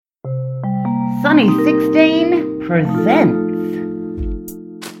Sunny 16 presents.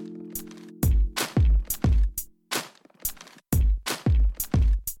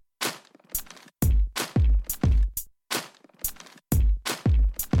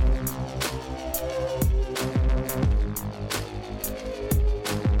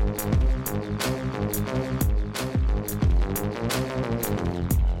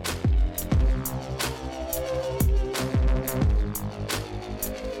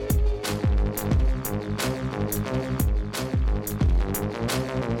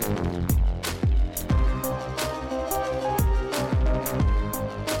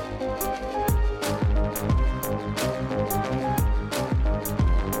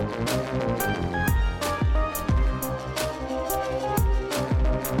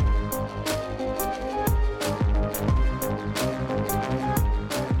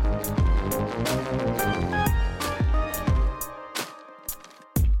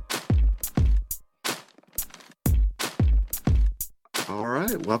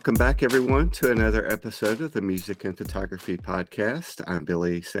 Welcome back, everyone, to another episode of the Music and Photography Podcast. I'm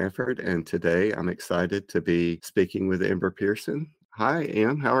Billy Sanford, and today I'm excited to be speaking with Amber Pearson. Hi,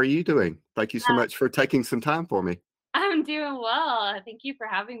 Em. How are you doing? Thank you so much for taking some time for me. I'm doing well. Thank you for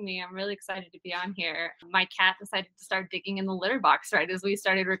having me. I'm really excited to be on here. My cat decided to start digging in the litter box right as we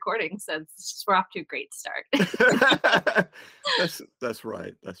started recording, so we're off to a great start. That's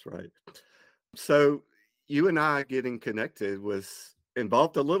right. That's right. So you and I getting connected was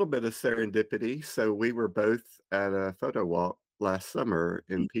involved a little bit of serendipity. So we were both at a photo walk last summer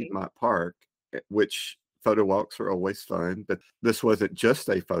in Piedmont Park, which photo walks are always fun, but this wasn't just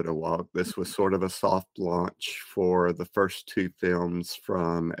a photo walk. This was sort of a soft launch for the first two films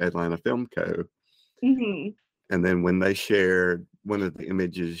from Atlanta Film Co. Mm-hmm. And then when they shared one of the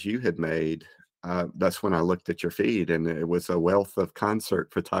images you had made, that's when I looked at your feed, and it was a wealth of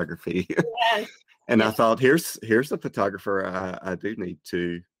concert photography. Yes. And I thought, here's a photographer I do need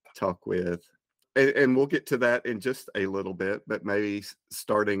to talk with. And we'll get to that in just a little bit, but maybe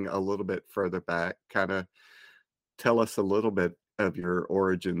starting a little bit further back, kind of tell us a little bit of your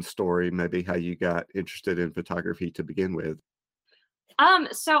origin story, maybe how you got interested in photography to begin with.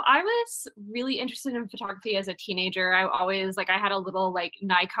 So I was really interested in photography as a teenager. I always I had a little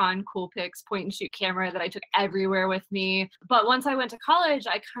Nikon Coolpix point and shoot camera that I took everywhere with me. But once I went to college,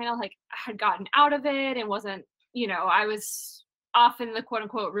 I kind of had gotten out of it and wasn't, I was off in the quote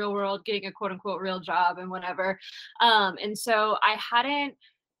unquote real world, getting a quote unquote real job and whatever. And so I hadn't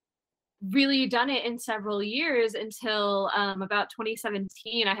really done it in several years until about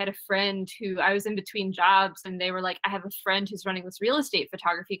 2017. I had a friend who I was in between jobs, and they were like, I have a friend who's running this real estate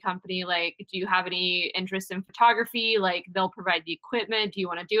photography company. Like, do you have any interest in photography? Like, they'll provide the equipment. Do you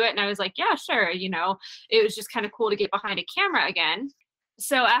want to do it? And I was like, yeah, sure. It was just kind of cool to get behind a camera again.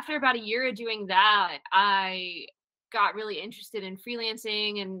 So after about a year of doing that, I got really interested in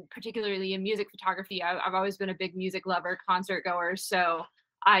freelancing, and particularly in music photography. I've always been a big music lover, concert goer. So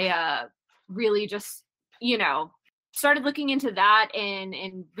I really just, started looking into that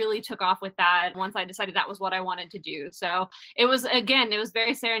and really took off with that once I decided that was what I wanted to do. So it was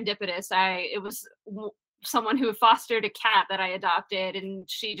very serendipitous. It was someone who fostered a cat that I adopted, and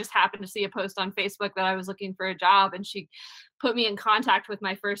she just happened to see a post on Facebook that I was looking for a job, and she put me in contact with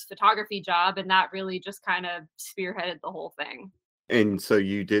my first photography job, and that really just kind of spearheaded the whole thing. And so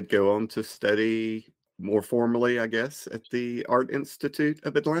you did go on to study more formally, I guess, at the Art Institute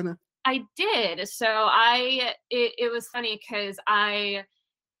of Atlanta? I did. So it was funny because I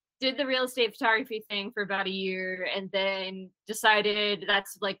did the real estate photography thing for about a year, and then decided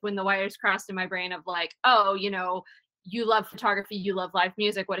that's when the wires crossed in my brain of oh, you love photography, you love live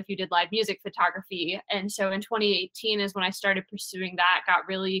music. What if you did live music photography? And so in 2018 is when I started pursuing that, got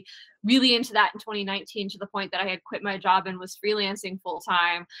really, really into that in 2019 to the point that I had quit my job and was freelancing full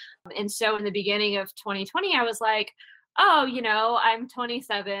time. And so in the beginning of 2020, I was like, oh, I'm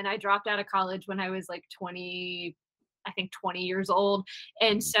 27. I dropped out of college when I was 20 years old.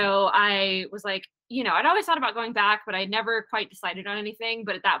 And so I was like, I'd always thought about going back, but I never quite decided on anything.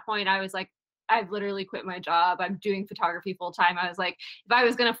 But at that point, I was like, I've literally quit my job. I'm doing photography full time. I was like, if I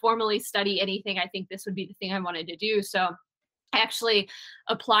was going to formally study anything, I think this would be the thing I wanted to do. So I actually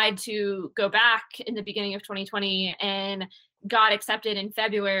applied to go back in the beginning of 2020 and got accepted in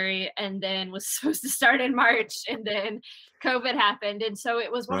February, and then was supposed to start in March, and then COVID happened. And so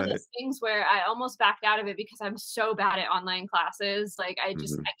it was one of those things where I almost backed out of it because I'm so bad at online classes. I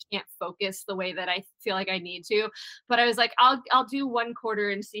can't focus the way that I feel like I need to. But I was like, I'll do one quarter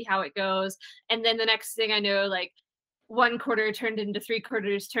and see how it goes. And then the next thing I know, one quarter turned into 3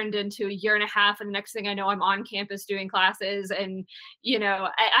 quarters, turned into a year and a half, and the next thing I know, I'm on campus doing classes. And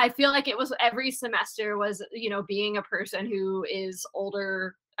I feel like it was every semester was being a person who is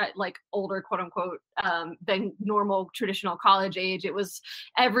older, like older, quote unquote, than normal traditional college age. It was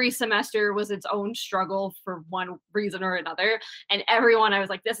every semester was its own struggle for one reason or another, and everyone I was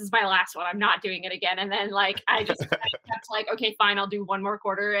like, this is my last one, I'm not doing it again. And then like I kept like, okay, fine, I'll do one more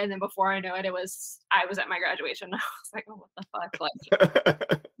quarter. And then before I know it, I was at my graduation. I was like, oh, what the fuck, like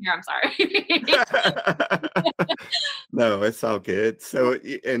here, I'm sorry. No, it's all good. So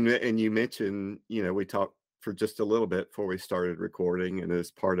and you mentioned, we talked for just a little bit before we started recording, and as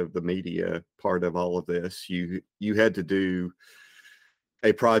part of the media part of all of this, you had to do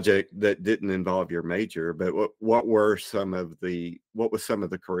a project that didn't involve your major, but what was some of the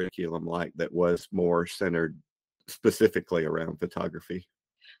curriculum like that was more centered specifically around photography?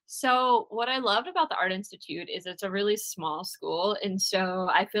 So what I loved about the Art Institute is it's a really small school, and so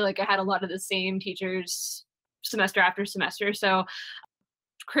I feel like I had a lot of the same teachers semester after semester. So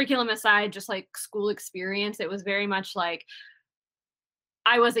curriculum aside, just like school experience, it was very much like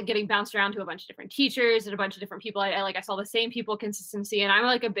I wasn't getting bounced around to a bunch of different teachers and a bunch of different people. I saw the same people, consistency, and I'm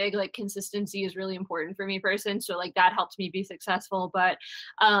like a big like consistency is really important for me person. So like that helped me be successful. But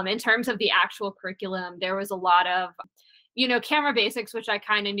in terms of the actual curriculum, there was a lot of camera basics, which I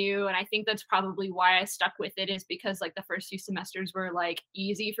kind of knew. And I think that's probably why I stuck with it, is because like the first few semesters were like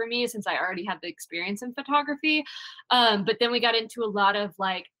easy for me since I already had the experience in photography. But then we got into a lot of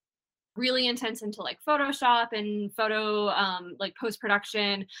like really intense into like Photoshop and photo like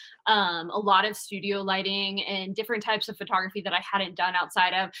post-production, a lot of studio lighting and different types of photography that I hadn't done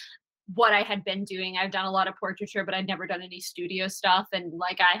outside of what I had been doing. I've done a lot of portraiture, but I'd never done any studio stuff. And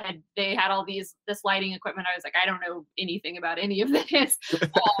like they had all this lighting equipment. I was like, I don't know anything about any of this,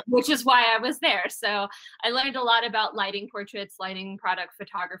 which is why I was there. So I learned a lot about lighting portraits, lighting product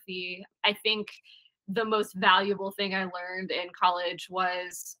photography. I think the most valuable thing I learned in college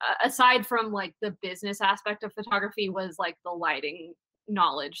was, aside from like the business aspect of photography, was like the lighting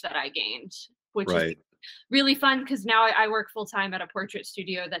knowledge that I gained, which is really fun because now I work full time at a portrait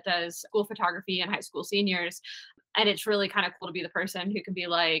studio that does school photography and high school seniors. And it's really kind of cool to be the person who can be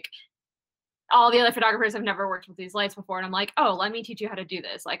like, all the other photographers have never worked with these lights before. And I'm like, oh, let me teach you how to do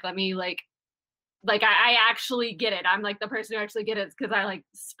this. Like, let me I actually get it. I'm like the person who actually get it because I like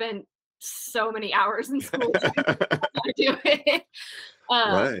spent so many hours in school to do it.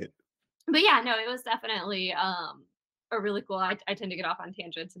 Right. But yeah, no, it was definitely a really cool. I tend to get off on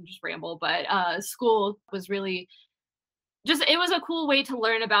tangents and just ramble, but school was really it was a cool way to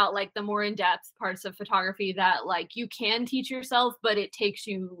learn about like the more in-depth parts of photography that like you can teach yourself, but it takes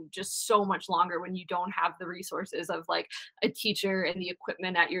you just so much longer when you don't have the resources of like a teacher and the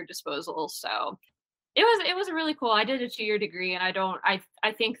equipment at your disposal. So it was really cool. I did a 2-year degree, and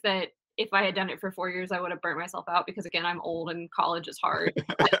I think that if I had done it for 4 years, I would have burnt myself out because again, I'm old and college is hard.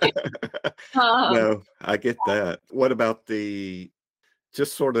 No, I get that. What about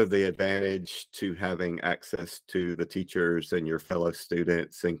just sort of the advantage to having access to the teachers and your fellow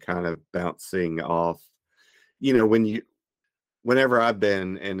students and kind of bouncing off, whenever I've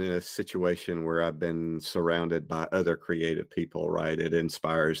been in a situation where I've been surrounded by other creative people, right, it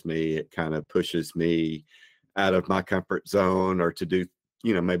inspires me. It kind of pushes me out of my comfort zone, or to do,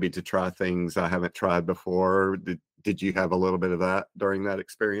 maybe to try things I haven't tried before. Did you have a little bit of that during that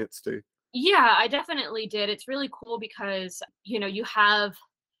experience too? Yeah, I definitely did. It's really cool because, you have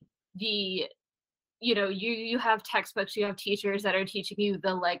you have textbooks, you have teachers that are teaching you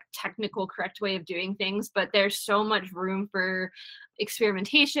the like technical correct way of doing things, but there's so much room for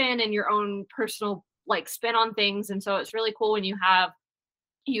experimentation and your own personal like spin on things. And so it's really cool when you have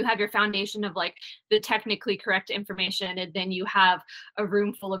your foundation of like the technically correct information, and then you have a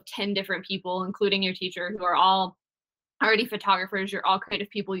room full of 10 different people, including your teacher, who are all already photographers. You're all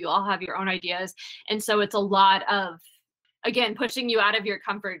creative people, you all have your own ideas. And so it's a lot of, again, pushing you out of your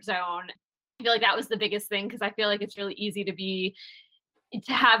comfort zone. I feel like that was the biggest thing, because I feel like it's really easy to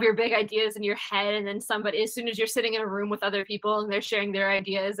have your big ideas in your head, and then somebody, as soon as you're sitting in a room with other people and they're sharing their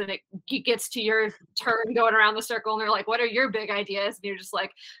ideas, and it gets to your turn going around the circle, and they're like, what are your big ideas? And you're just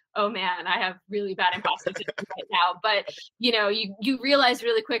like, oh man, I have really bad imposter syndrome right now. But you realize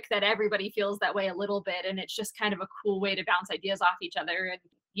really quick that everybody feels that way a little bit, and it's just kind of a cool way to bounce ideas off each other. And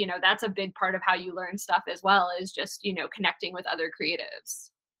that's a big part of how you learn stuff as well, is just connecting with other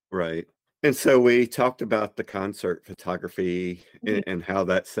creatives. Right. And so we talked about the concert photography and how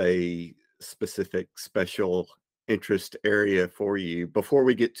that's a specific special interest area for you. Before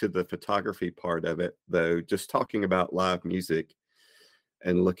we get to the photography part of it, though, just talking about live music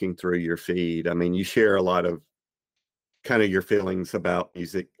and looking through your feed, I mean, you share a lot of kind of your feelings about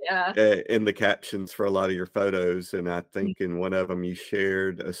music Yeah. in the captions for a lot of your photos. And I think in one of them you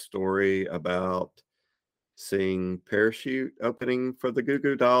shared a story about seeing Parachute opening for the Goo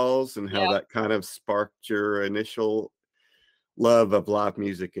Goo Dolls and how Yeah. that kind of sparked your initial love of live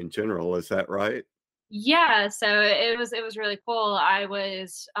music in general. Is that right? Yeah, so it was really cool. I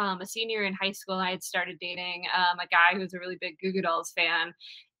was a senior in high school and I had started dating a guy who was a really big Goo Goo Dolls fan.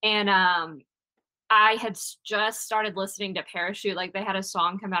 And I had just started listening to Parachute. Like they had a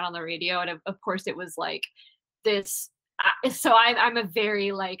song come out on the radio, and of course it was like this. So I'm a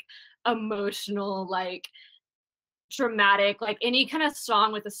very like emotional, like dramatic, like any kind of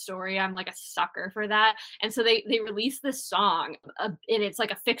song with a story. I'm like a sucker for that. And so they released this song, and it's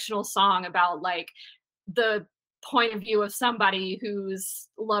like a fictional song about like the point of view of somebody whose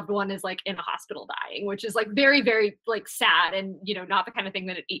loved one is like in a hospital dying, which is like very, very like sad and not the kind of thing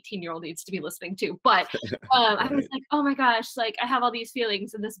that an 18-year-old needs to be listening to. But I was Right. like, oh my gosh, like I have all these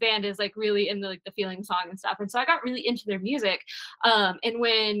feelings, and this band is like really in the like the feeling song and stuff. And so I got really into their music. And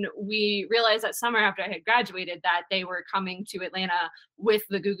when we realized that summer after I had graduated that they were coming to Atlanta with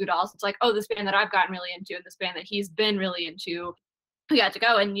the Goo Goo Dolls, it's like, oh, this band that I've gotten really into and this band that he's been really into, we got to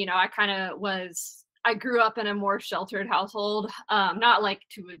go. And I grew up in a more sheltered household, not like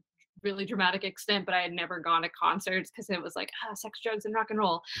to a really dramatic extent, but I had never gone to concerts because it was like sex, drugs, and rock and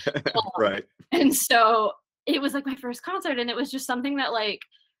roll. Right. And so it was like my first concert, and it was just something that like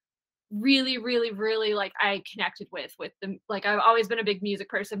really, really, really like I connected with the like I've always been a big music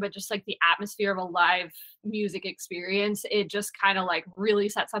person, but just like the atmosphere of a live music experience, it just kind of like really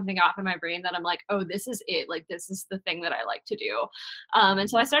set something off in my brain that I'm like, oh, this is it. Like this is the thing that I like to do. And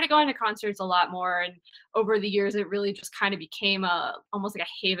so I started going to concerts a lot more, and over the years it really just kind of became almost like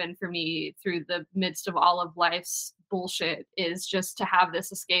a haven for me through the midst of all of life's bullshit, is just to have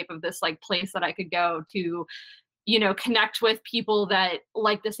this escape of this like place that I could go to connect with people that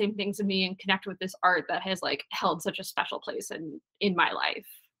like the same things as me, and connect with this art that has like held such a special place in my life.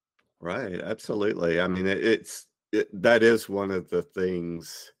 Right. Absolutely. I mean, that is one of the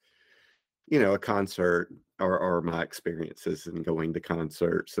things, a concert or my experiences in going to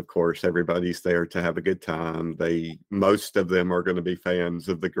concerts. Of course, everybody's there to have a good time. Most of them are going to be fans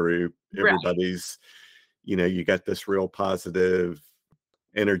of the group. Right. Everybody's, you got this real positive,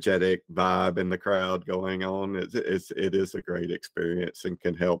 energetic vibe in the crowd going on. It is a great experience and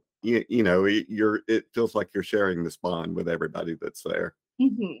can help it feels like you're sharing this bond with everybody that's there.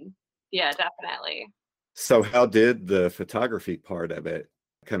 Hmm. Yeah, definitely. So how did the photography part of it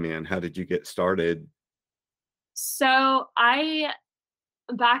come in? How did you get started? So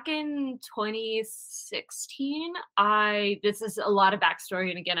back in 2016, this is a lot of backstory,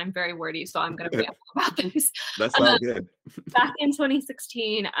 and again, I'm very wordy, so I'm going to ramble about this. That's all good. Back in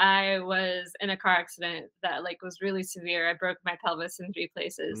 2016, I was in a car accident that like was really severe. I broke my pelvis in 3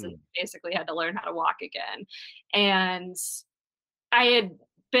 places and basically had to learn how to walk again. And I had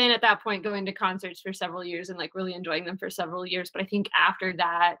been at that point going to concerts for several years and like really enjoying them for several years. But I think after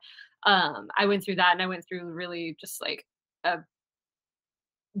that, I went through that, and I went through really just like a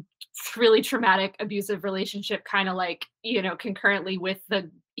really traumatic abusive relationship, kind of like concurrently with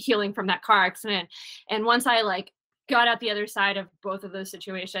the healing from that car accident. And once I like got out the other side of both of those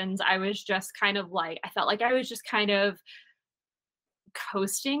situations, I was just kind of like, I felt like I was just kind of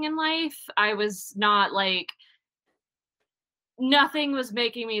coasting in life. I was not like, nothing was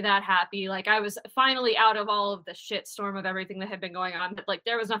making me that happy. Like I was finally out of all of the shit storm of everything that had been going on, but like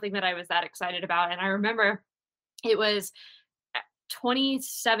there was nothing that I was that excited about. And I remember it was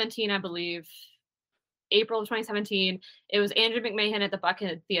 2017, I believe, April of 2017. It was Andrew McMahon at the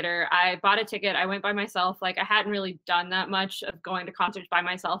Buckhead Theater. I bought a ticket. I went by myself. Like I hadn't really done that much of going to concerts by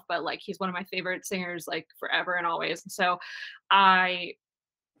myself, but like he's one of my favorite singers, like forever and always. And so I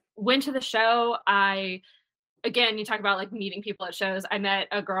went to the show. Again, you talk about like meeting people at shows. I met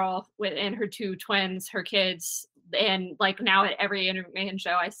a girl and her 2 twins, her kids, and like now at every Andrew McMahon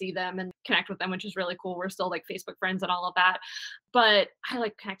show, I see them and connect with them, which is really cool. We're still like Facebook friends and all of that. But I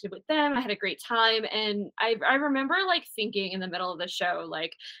like connected with them. I had a great time. And I remember like thinking in the middle of the show,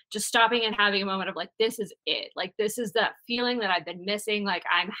 like just stopping and having a moment of like, this is it. Like, this is that feeling that I've been missing. Like,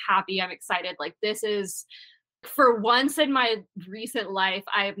 I'm happy. I'm excited. Like, this is, for once in my recent life,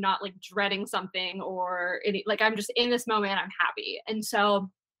 I am not like dreading something or like I'm just in this moment. I'm happy. And so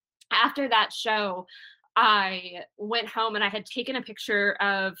after that show, I went home and I had taken a picture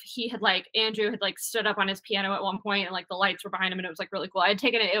of, Andrew had like stood up on his piano at one point and like the lights were behind him and it was like really cool. I had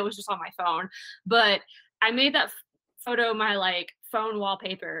taken it. It was just on my phone, but I made that photo my like phone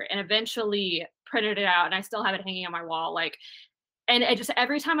wallpaper and eventually printed it out, and I still have it hanging on my wall. Like, and it just,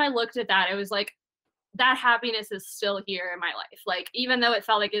 every time I looked at that, it was like, that happiness is still here in my life. Like, even though it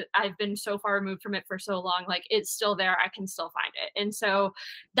felt like I've been so far removed from it for so long, like it's still there. I can still find it. And so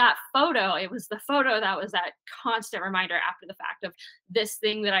that photo, it was the photo that was that constant reminder after the fact of this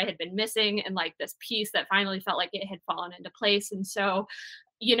thing that I had been missing, and like this piece that finally felt like it had fallen into place. And so,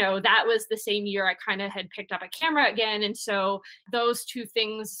 that was the same year I kind of had picked up a camera again. And so those two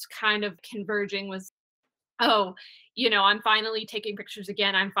things kind of converging was, oh, I'm finally taking pictures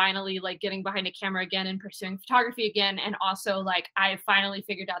again. I'm finally like getting behind a camera again and pursuing photography again. And also, like, I finally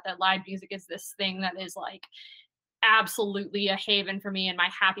figured out that live music is this thing that is like absolutely a haven for me and my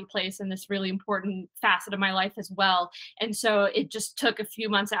happy place and this really important facet of my life as well. And so it just took a few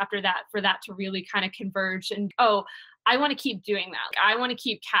months after that for that to really kind of converge. And I want to keep doing that. I want to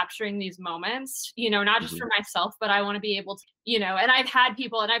keep capturing these moments, not just for myself, but I want to be able to, and I've had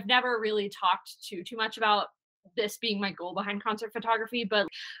people, and I've never really talked too much about this being my goal behind concert photography, but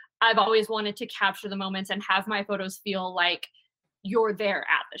I've always wanted to capture the moments and have my photos feel like you're there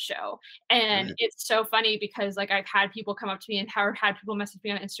at the show. And Right. it's so funny because like I've had people come up to me and had people message me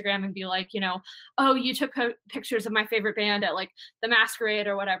on Instagram and be like, oh, you took pictures of my favorite band at like the Masquerade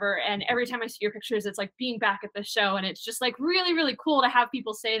or whatever. And every time I see your pictures, it's like being back at the show. And it's just like really, really cool to have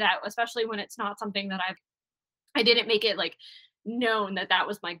people say that, especially when it's not something that I didn't make it like known that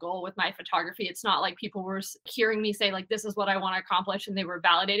was my goal with my photography. It's not like people were hearing me say like, this is what I want to accomplish, and they were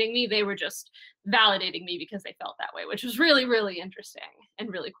validating me. They were just validating me because they felt that way, which was really, really interesting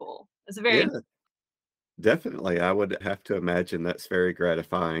and really cool. It's a very, Yeah, definitely. I would have to imagine that's very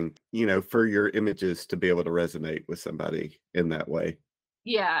gratifying, for your images to be able to resonate with somebody in that way.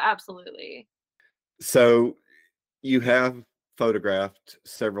 yeah, absolutely. So you have photographed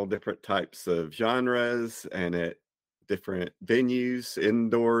several different types of genres and at different venues,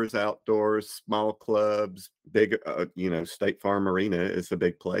 indoors, outdoors, small clubs, big, State Farm Arena is a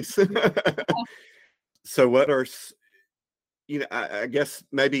big place. So what are, I guess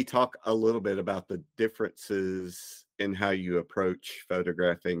maybe talk a little bit about the differences in how you approach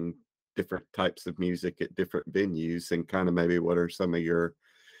photographing different types of music at different venues, and kind of maybe what are some of your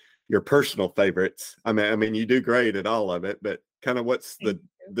personal favorites. I mean, you do great at all of it, but kind of what's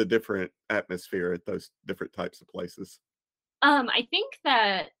the different atmosphere at those different types of places? I think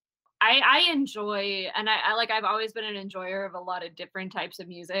that I enjoy, and I've always been an enjoyer of a lot of different types of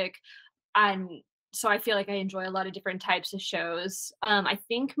music. And so I feel like I enjoy a lot of different types of shows. I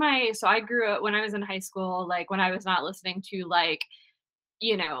think so I grew up when I was in high school, like when I was not listening to like,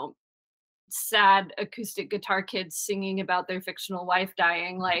 you know, sad acoustic guitar kids singing about their fictional wife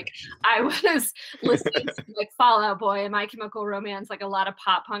dying. Like I was listening to like Fall Out Boy and My Chemical Romance, like a lot of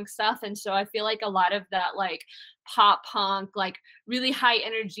pop punk stuff. And so I feel like a lot of that like pop punk, like really high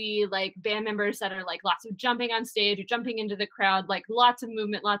energy, like band members that are like lots of jumping on stage or jumping into the crowd, like lots of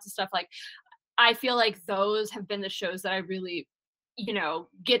movement, lots of stuff. Like I feel like those have been the shows that I really,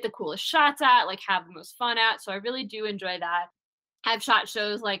 get the coolest shots at, like have the most fun at. So I really do enjoy that. I've shot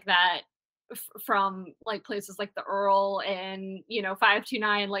shows like that from like places like the Earl and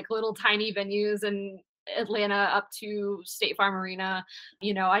 529, like little tiny venues in Atlanta, up to State Farm Arena.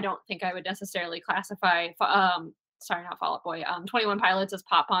 I don't think I would necessarily classify sorry, not Fall Out Boy, 21 Pilots as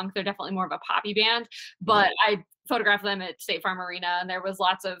pop punk. They're definitely more of a poppy band, but I photographed them at State Farm Arena, and there was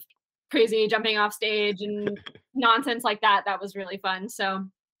lots of crazy jumping off stage and nonsense like that. That was really fun. So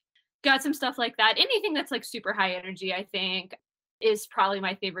got some stuff like that. Anything that's like super high energy, I think, is probably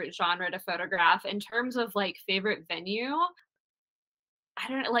my favorite genre to photograph. In terms of like favorite venue, I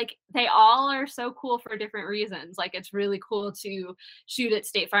don't know, like they all are so cool for different reasons. Like it's really cool to shoot at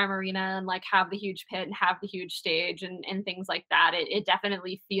State Farm Arena and like have the huge pit and have the huge stage and things like that. It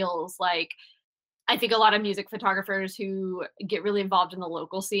definitely feels like, I think a lot of music photographers who get really involved in the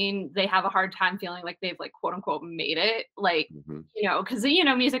local scene, they have a hard time feeling like they've like quote unquote made it. Like, Mhm. because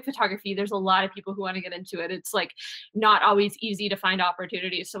music photography, there's a lot of people who want to get into it. It's like not always easy to find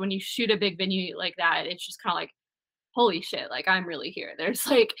opportunities. So when you shoot a big venue like that, it's just kind of like, holy shit, like I'm really here. There's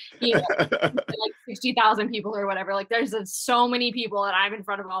like, like 60,000 people or whatever. Like there's so many people and I'm in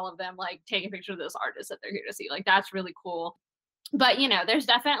front of all of them, like taking a picture of this artist that they're here to see. Like that's really cool. But there's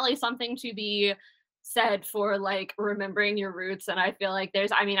definitely something to be said for like remembering your roots. And I feel like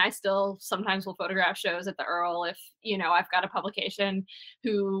I still sometimes will photograph shows at the Earl if I've got a publication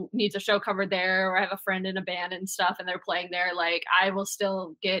who needs a show covered there, or I have a friend in a band and stuff and they're playing there. Like I will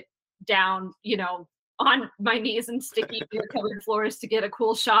still get down on my knees and sticky covered floors to get a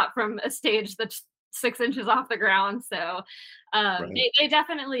cool shot from a stage that's 6 inches off the ground. So Right. they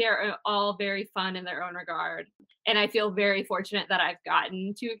definitely are all very fun in their own regard. And I feel very fortunate that I've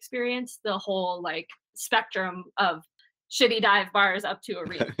gotten to experience the whole like spectrum of shitty dive bars up to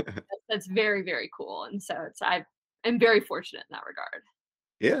arena. that's very, very cool. And so I'm very fortunate in that regard.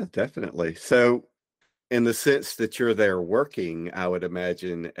 Yeah, definitely. So, in the sense that you're there working, I would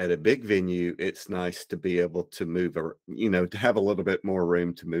imagine at a big venue, it's nice to be able to move, to have a little bit more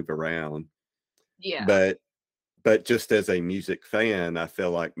room to move around. Yeah. But just as a music fan, I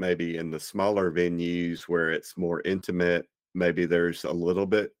feel like maybe in the smaller venues where it's more intimate, maybe there's a little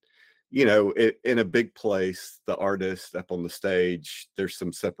bit, in a big place, the artist up on the stage, there's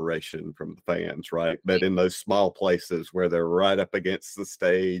some separation from the fans, right? But in those small places where they're right up against the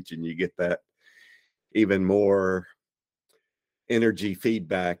stage and you get that even more energy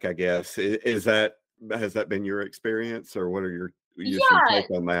feedback, I guess. Has that been your experience, or what are your Yeah,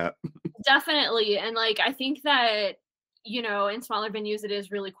 take on that? definitely. And like I think that in smaller venues it is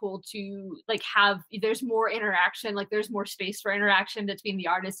really cool to like have there's more interaction, like there's more space for interaction between the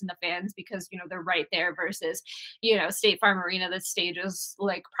artists and the fans because they're right there versus State Farm Arena, the stage is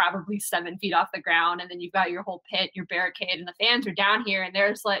like probably 7 feet off the ground, and then you've got your whole pit, your barricade, and the fans are down here, and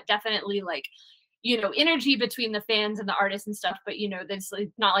there's like definitely like energy between the fans and the artists and stuff, but there's like,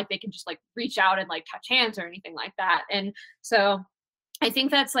 not like they can just like reach out and like touch hands or anything like that. And so I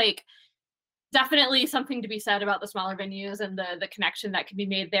think that's like definitely something to be said about the smaller venues and the connection that can be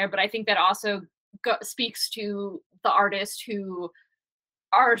made there. But I think that also speaks to the artists who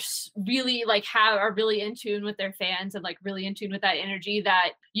are really like are really in tune with their fans and like really in tune with that energy,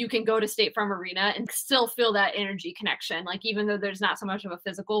 that you can go to State Farm Arena and still feel that energy connection. Like even though there's not so much of a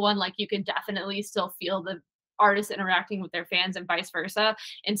physical one, like you can definitely still feel the artists interacting with their fans and vice versa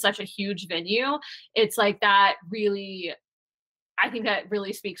in such a huge venue. It's like that really, I think that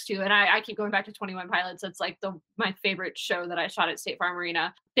really speaks to, and I keep going back to 21 Pilots. It's like my favorite show that I shot at State Farm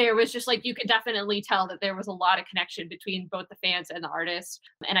Arena. There was just like, you could definitely tell that there was a lot of connection between both the fans and the artists.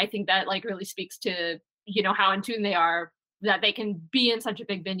 And I think that like really speaks to, how in tune they are, that they can be in such a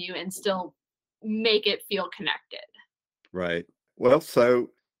big venue and still make it feel connected. Right. Well,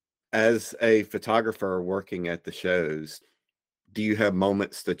 so as a photographer working at the shows, do you have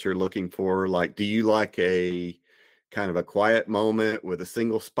moments that you're looking for? Like, do you like a kind of a quiet moment with a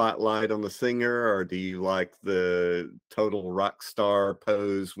single spotlight on the singer, or do you like the total rock star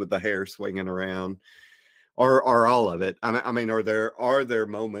pose with the hair swinging around, or all of it? I mean, are there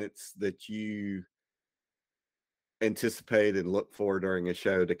moments that you anticipate and look for during a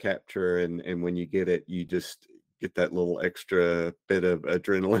show to capture, and when you get it, you just get that little extra bit of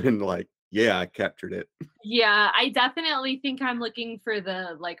adrenaline, like, yeah, I captured it? Yeah, I definitely think I'm looking for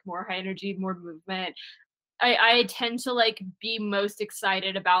the like more high energy, more movement. I tend to like be most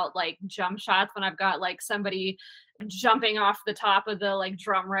excited about like jump shots when I've got like somebody jumping off the top of the like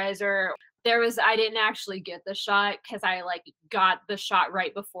drum riser. I didn't actually get the shot because I like got the shot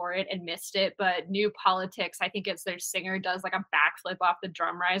right before it and missed it. But New Politics, I think it's their singer, does like a backflip off the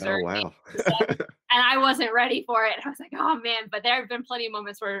drum riser. Oh, wow. And I wasn't ready for it. I was like, oh man, but there have been plenty of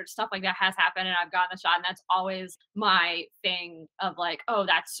moments where stuff like that has happened and I've gotten the shot. And that's always my thing of like, oh,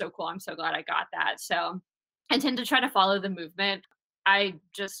 that's so cool. I'm so glad I got that. So I tend to try to follow the movement. I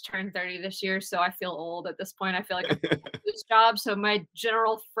just turned 30 this year, so I feel old at this point. I feel like I'm doing this job. So my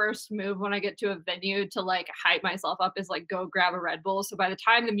general first move when I get to a venue to like hype myself up is like go grab a Red Bull. So by the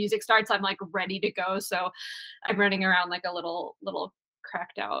time the music starts, I'm like ready to go. So I'm running around like a little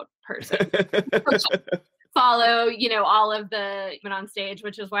cracked out person. Follow, all of the on stage,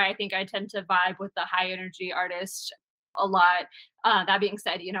 which is why I think I tend to vibe with the high energy artists a lot. That being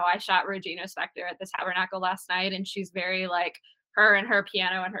said, I shot Regina Spektor at the Tabernacle last night, and she's very like her and her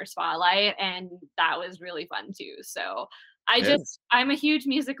piano and her spotlight, and that was really fun too. So I'm a huge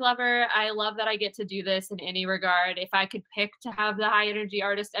music lover. I love that I get to do this in any regard. If I could pick to have the high energy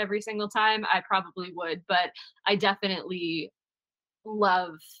artist every single time, I probably would, but I definitely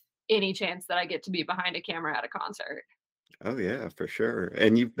love any chance that I get to be behind a camera at a concert. Oh yeah, for sure.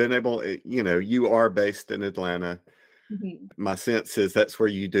 And you've been able, you are based in Atlanta. Mhm. My sense is that's where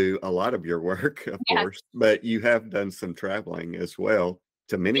you do a lot of your work, of Yes. course, but you have done some traveling as well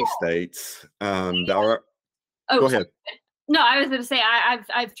to many states. Go Oh, ahead. no, I was gonna say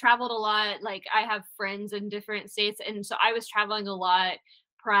I've traveled a lot. Like I have friends in different states, and so I was traveling a lot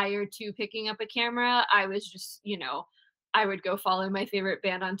prior to picking up a camera. I was just, I would go follow my favorite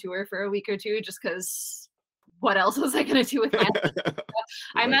band on tour for a week or two, just because what else was I gonna do with my life?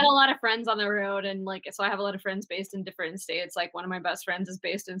 I met a lot of friends on the road, and like so I have a lot of friends based in different states. Like one of my best friends is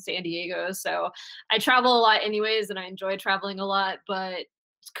based in San Diego, so I travel a lot anyways, and I enjoy traveling a lot. But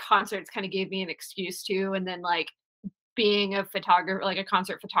concerts kind of gave me an excuse to, and then like being a photographer, like a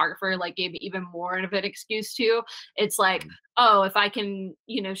concert photographer, like gave me even more of an excuse to. It's like, oh, if I can,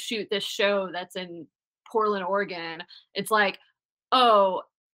 shoot this show that's in Portland, Oregon, it's like, oh,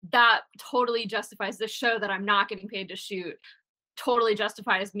 that totally justifies the show that I'm not getting paid to shoot, totally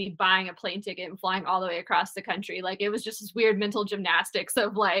justifies me buying a plane ticket and flying all the way across the country. Like, it was just this weird mental gymnastics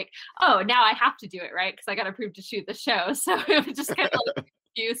of like, oh, now I have to do it, right? Because I got approved to shoot the show. So it was just kind of like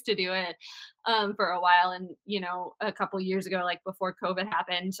excuse to do it for a while. And, a couple years ago, like before COVID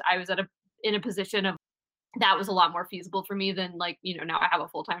happened, I was in a position of that was a lot more feasible for me than like, now I have a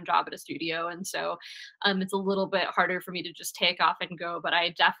full-time job at a studio. And so it's a little bit harder for me to just take off and go, but I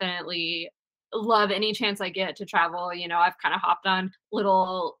definitely love any chance I get to travel. I've kind of hopped on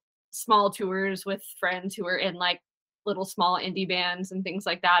little small tours with friends who are in like little small indie bands and things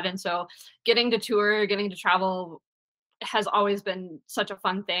like that. And so getting to tour, getting to travel has always been such a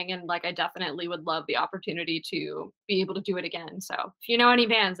fun thing. And like, I definitely would love the opportunity to be able to do it again. So if you know any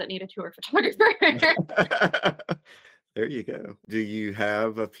bands that need a tour photographer. There you go. Do you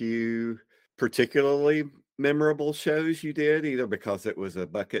have a few particularly memorable shows you did, either because it was a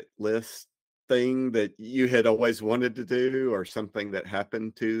bucket list thing that you had always wanted to do, or something that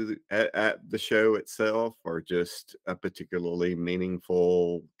happened at the show itself, or just a particularly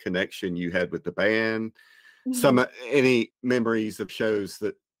meaningful connection you had with the band? Any memories of shows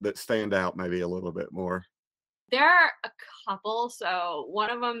that stand out maybe a little bit more? There are a couple. So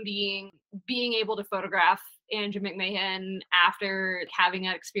one of them being able to photograph Andrew McMahon after having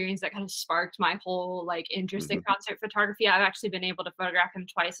that experience that kind of sparked my whole like interest in concert photography. I've actually been able to photograph him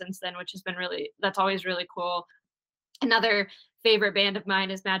twice since then, which has been that's always really cool. Another favorite band of mine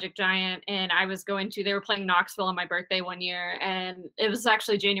is Magic Giant, and they were playing Knoxville on my birthday one year, and it was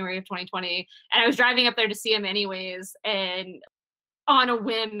actually January of 2020, and I was driving up there to see him anyways, and on a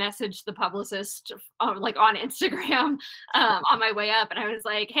whim messaged the publicist like on Instagram on my way up, and I was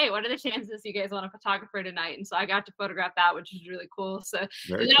like, hey, what are the chances you guys want a photographer tonight? And so I got to photograph that, which was really cool. So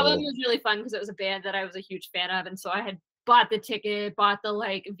that one was really fun because it was a band that I was a huge fan of, and so I had bought the ticket, bought the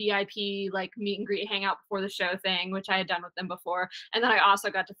like VIP like meet and greet hangout before the show thing, which I had done with them before, and then I also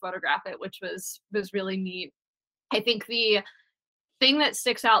got to photograph it, which was really neat. I think the thing that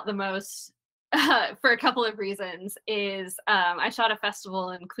sticks out the most for a couple of reasons is I shot a festival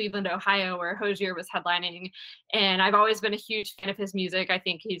in Cleveland, Ohio, where Hozier was headlining, and I've always been a huge fan of his music. I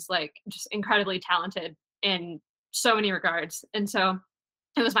think he's like just incredibly talented in so many regards, and so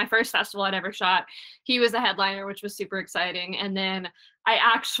it was my first festival I'd ever shot. He was a headliner, which was super exciting. And then I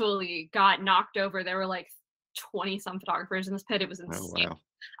actually got knocked over. There were like 20 some photographers in this pit. It was insane. Oh, wow.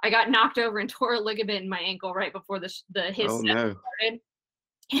 I got knocked over and tore a ligament in my ankle right before his set started.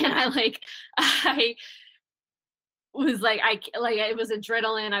 And I was like, it was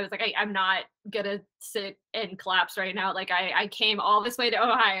adrenaline. I was like, I'm not gonna sit and collapse right now. Like I came all this way to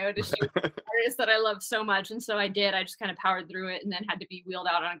Ohio to shoot artists that I love so much. And so I did. I just kind of powered through it and then had to be wheeled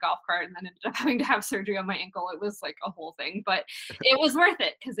out on a golf cart and then ended up having to have surgery on my ankle. It was like a whole thing, but it was worth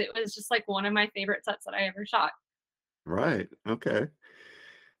it because it was just like one of my favorite sets that I ever shot. Right. Okay.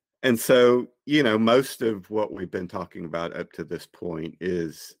 And so, most of what we've been talking about up to this point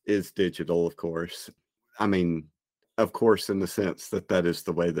is digital, of course. I mean, of course, in the sense that is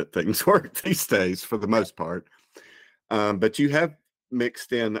the way that things work these days for the most part. But you have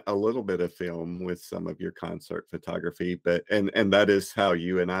mixed in a little bit of film with some of your concert photography, and that is how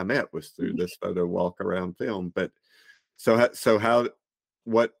you and I met, was through this photo walk around film. But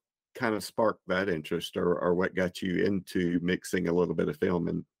what kind of sparked that interest, or what got you into mixing a little bit of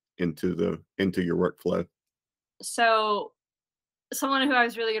film into your workflow? So someone who I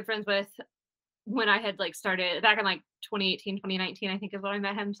was really good friends with when I had like started back in like 2018, 2019, I think is when I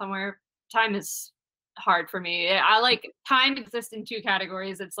met him somewhere. Time is hard for me. Time exists in two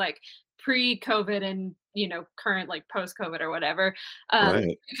categories. It's like pre-COVID and, current like post-COVID or whatever.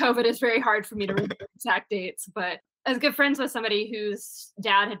 Right. COVID is very hard for me to remember exact dates, but I was good friends with somebody whose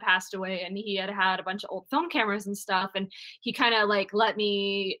dad had passed away and he had a bunch of old film cameras and stuff. And he kind of like let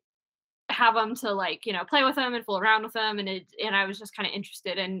me have them to like, play with them and fool around with them. And I was just kind of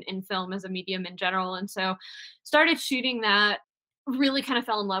interested in film as a medium in general. And so started shooting that, really kind of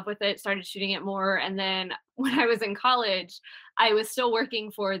fell in love with it, started shooting it more. And then when I was in college, I was still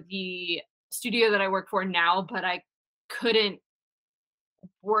working for the studio that I work for now, but I couldn't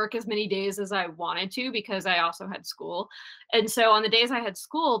work as many days as I wanted to because I also had school. And so on the days I had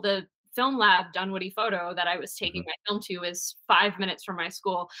school, the film lab Dunwoody Photo that I was taking my film to is 5 minutes from my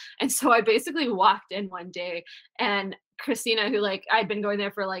school. And so I basically walked in one day, and Christina, who like I'd been going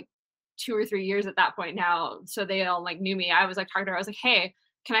there for like 2 or 3 years at that point now, so they all like knew me. I was like talking to her, I was like, hey,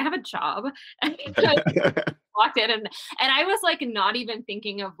 can I have a job? And I walked in and I was like not even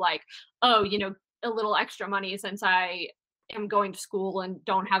thinking of like, oh, a little extra money since I am going to school and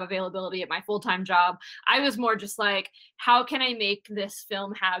don't have availability at my full-time job. I was more just like, how can I make this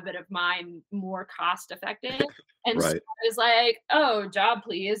film habit of mine more cost effective? And so Right. I was like, oh, job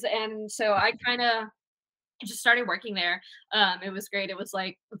please. And so I kind of just started working there. It was great. It was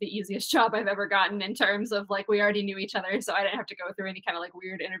like the easiest job I've ever gotten in terms of like we already knew each other, so I didn't have to go through any kind of like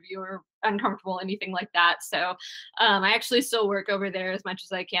weird interview or uncomfortable anything like that. So I actually still work over there as much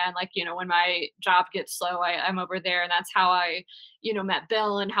as I can. Like when my job gets slow, I'm over there, and that's how I met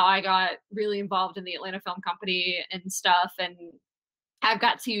Bill and how I got really involved in the Atlanta Film Company and stuff. And I've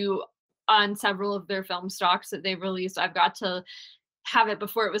got to on several of their film stocks that they've released. I've got to have it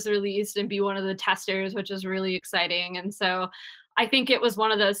before it was released and be one of the testers, which is really exciting. And so I think it was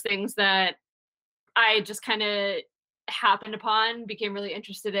one of those things that I just kind of happened upon, became really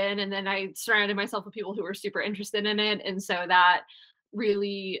interested in, and then I surrounded myself with people who were super interested in it. And so that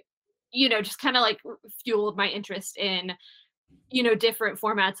really, just kind of like fueled my interest in different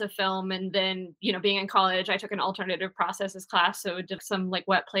formats of film. And then being in college, I took an alternative processes class, so did some like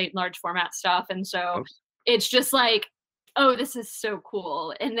wet plate large format stuff. And so Oh, it's just like, oh, this is so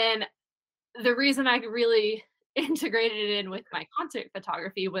cool. And then the reason I really integrated it in with my concert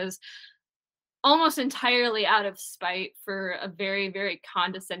photography was almost entirely out of spite for a very, very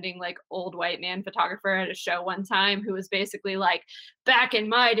condescending, like old white man photographer at a show one time who was basically like, back in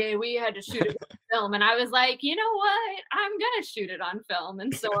my day, we had to shoot it on film. And I was like, you know what? I'm going to shoot it on film.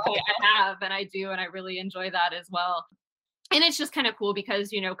 And so I have, and I do, and I really enjoy that as well. And it's just kind of cool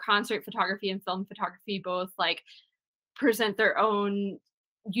because, concert photography and film photography both like present their own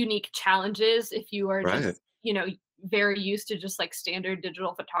unique challenges if you are right. just, very used to just like standard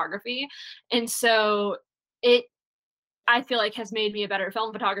digital photography. And so it, I feel like has made me a better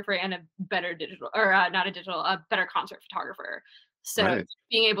film photographer and a better digital or not a digital, a better concert photographer. So Right.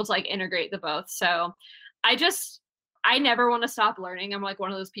 being able to like integrate the both. So I never want to stop learning. I'm like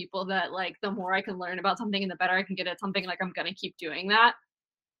one of those people that like the more I can learn about something and the better I can get at something, like I'm going to keep doing that.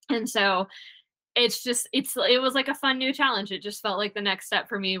 And so it was like a fun new challenge. It just felt like the next step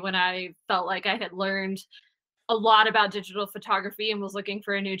for me when I felt like I had learned a lot about digital photography and was looking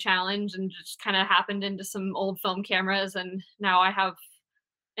for a new challenge, and just kind of happened into some old film cameras. And now I have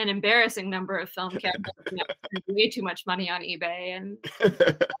an embarrassing number of film cameras and I spend way too much money on eBay and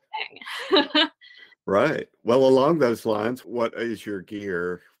dang. Right. Well, along those lines, what is your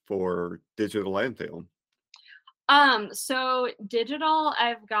gear for digital and film? So digital,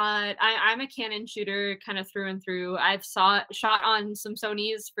 I'm a Canon shooter kind of through and through. I've shot on some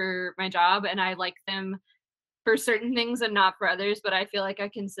Sonys for my job, and I like them for certain things and not for others, but I feel like I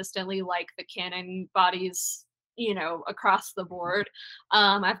consistently like the Canon bodies, across the board.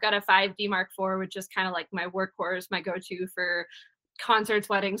 I've got a 5D Mark IV, which is kind of like my workhorse, my go-to for concerts,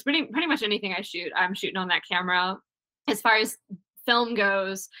 weddings, pretty much anything I shoot, I'm shooting on that camera. As far as film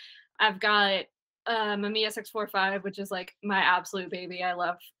goes, I've got a Mamiya 645, which is like my absolute baby. I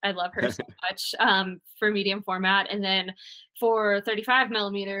love her so much for medium format. And then for 35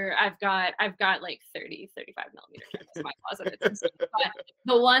 millimeter, I've got like 35 millimeter cameras in my closet. But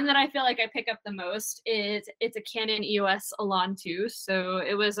the one that I feel like I pick up the most is it's a Canon EOS Elan 2. So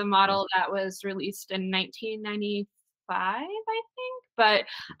it was a model that was released in 1995, I think. But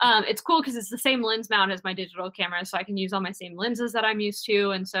it's cool because it's the same lens mount as my digital camera, so I can use all my same lenses that I'm used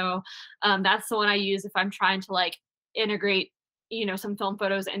to. And so that's the one I use if I'm trying to like integrate some film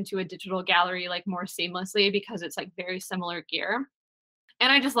photos into a digital gallery like more seamlessly, because it's like very similar gear.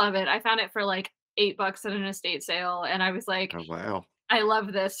 And I just love it. I found it for like $8 at an estate sale, and I was like, Oh, wow. I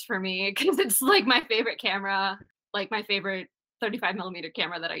love this for me because it's like my favorite camera, like my favorite 35 millimeter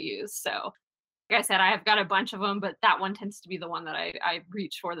camera that I use. So like I said, I've got a bunch of them, but that one tends to be the one that I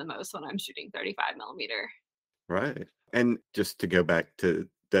reach for the most when I'm shooting 35 millimeter. Right. And just to go back to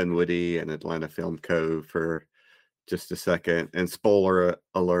Dunwoody and Atlanta Film Co. for just a second, and spoiler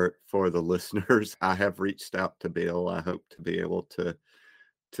alert for the listeners, I have reached out to Bill. I hope to be able to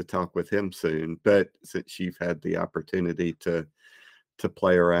talk with him soon. But since you've had the opportunity to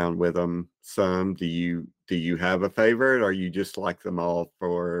play around with them some, do you have a favorite, or you just like them all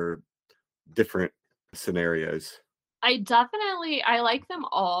for different scenarios? I like them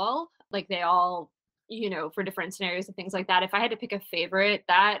all. Like they all, for different scenarios and things like that. If I had to pick a favorite,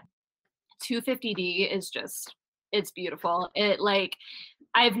 that 250D is just, it's beautiful.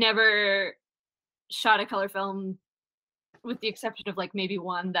 I've never shot a color film, with the exception of like maybe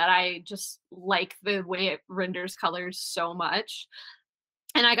one, that I just like the way it renders colors so much.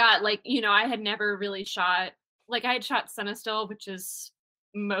 And I got like, I had never really shot, like I had shot Cinestill, which is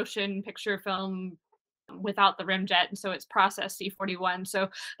motion picture film without the rimjet, and so it's processed C41. So,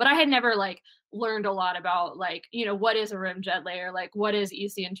 but I had never like learned a lot about like, what is a rimjet layer, like what is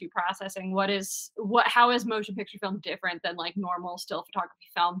ECN2 processing, how is motion picture film different than like normal still photography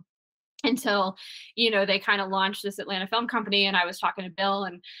film, until they kind of launched this Atlanta Film Company, and I was talking to Bill,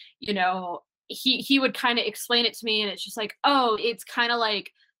 and he would kind of explain it to me, and it's just like, oh, it's kind of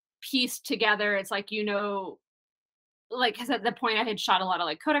like pieced together. It's like, like, because at the point I had shot a lot of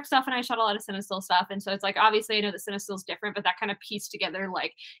like Kodak stuff, and I shot a lot of Cinestill stuff, and so it's like, obviously I know the Cinestill's different, but that kind of pieced together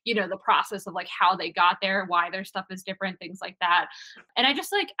like, the process of like how they got there, why their stuff is different, things like that. And I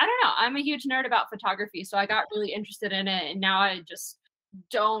just like, I don't know, I'm a huge nerd about photography, so I got really interested in it, and now I just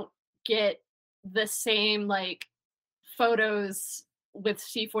don't get the same like photos with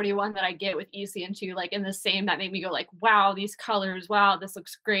C41 that I get with ECN2, like in the same, that made me go like, wow, these colors, wow, this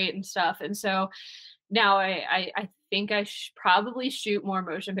looks great and stuff. And so now I think I probably shoot more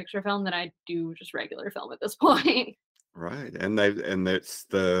motion picture film than I do just regular film at this point. Right. And it's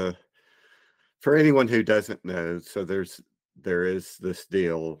for anyone who doesn't know, so there is this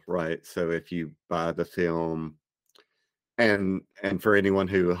deal, right? So if you buy the film, and for anyone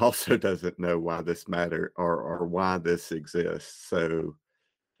who also doesn't know why this matter or why this exists, so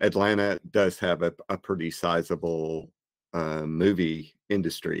Atlanta does have a pretty sizable movie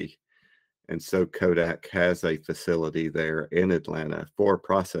industry. And so Kodak has a facility there in Atlanta for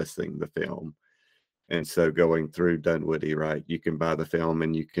processing the film. And so going through Dunwoody, right, you can buy the film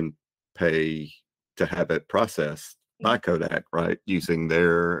and you can pay to have it processed by Kodak, right, using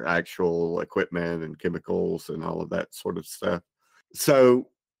their actual equipment and chemicals and all of that sort of stuff. So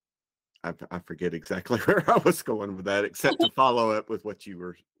I forget exactly where I was going with that, except to follow up with what you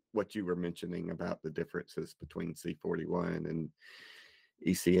were mentioning about the differences between C41 and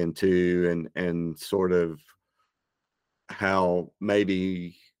ECN2, and sort of how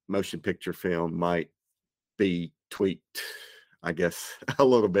maybe motion picture film might be tweaked, I guess, a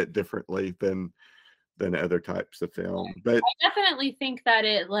little bit differently than other types of film. But I definitely think that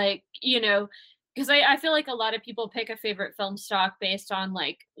it, like, because I feel like a lot of people pick a favorite film stock based on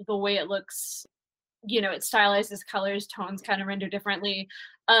like the way it looks, it stylizes colors, tones kind of render differently.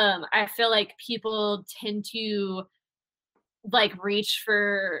 I feel like people tend to like reach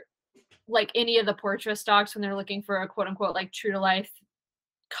for like any of the portrait stocks when they're looking for a quote unquote like true to life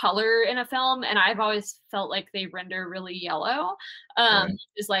color in a film, and I've always felt like they render really yellow. Right.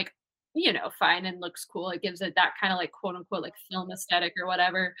 Is like, fine and looks cool. It gives it that kind of like quote unquote like film aesthetic or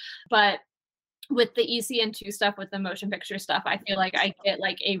whatever. But with the ECN2 stuff, with the motion picture stuff, I feel like I get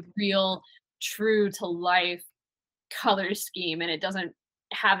like a real true to life color scheme, and it doesn't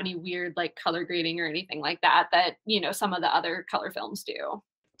have any weird like color grading or anything like that some of the other color films do.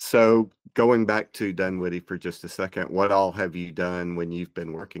 So going back to Dunwoody for just a second, what all have you done when you've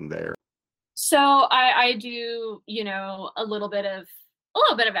been working there? So I do, a little bit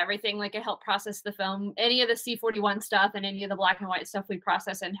of everything. Like, I help process the film, any of the C41 stuff and any of the black and white stuff we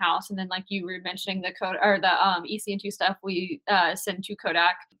process in house. And then, like you were mentioning, the code or the ECN2 stuff we send to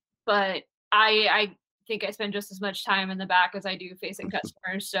Kodak. But I think I spend just as much time in the back as I do facing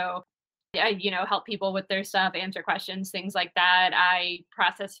customers. So I, help people with their stuff, answer questions, things like that. I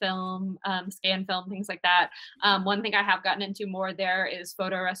process film, scan film, things like that. One thing I have gotten into more there is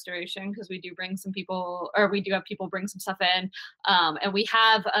photo restoration, because we do have people bring some stuff in. And we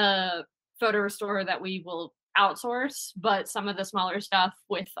have a photo restorer that we will outsource, but some of the smaller stuff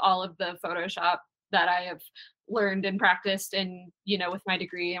with all of the Photoshop that I have learned and practiced, and with my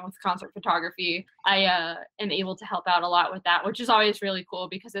degree and with concert photography, I am able to help out a lot with that, which is always really cool,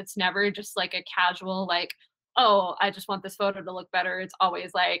 because it's never just like a casual like, oh, I just want this photo to look better. It's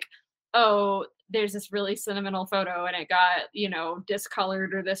always like, oh, there's this really sentimental photo and it got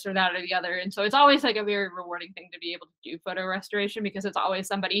discolored or this or that or the other. And so it's always like a very rewarding thing to be able to do photo restoration, because it's always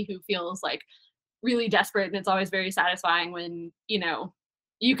somebody who feels like really desperate, and it's always very satisfying when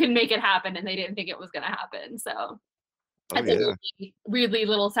you can make it happen and they didn't think it was going to happen. So that's a really, really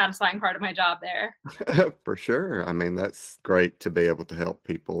little satisfying part of my job there. For sure. I mean, that's great to be able to help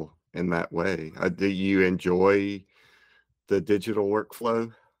people in that way. Do you enjoy the digital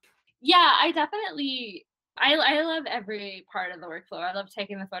workflow? Yeah, I definitely, I love every part of the workflow. I love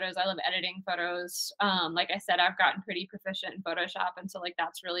taking the photos. I love editing photos. Like I said, I've gotten pretty proficient in Photoshop, and so like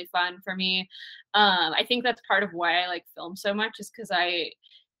that's really fun for me. I think that's part of why I like film so much, is because I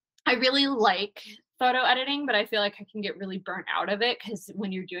really like photo editing, but I feel like I can get really burnt out of it, because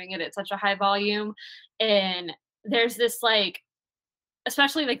when you're doing it at such a high volume, and there's this like,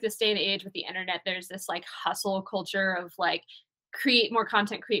 especially like this day and age with the internet, there's this like hustle culture of like create more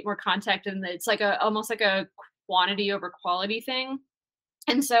content, and it's like almost like a quantity over quality thing.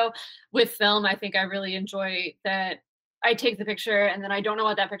 And so with film, I think I really enjoy that I take the picture and then I don't know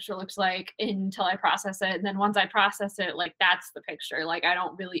what that picture looks like until I process it. And then once I process it, like that's the picture. Like I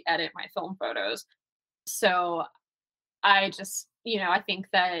don't really edit my film photos. So I just, I think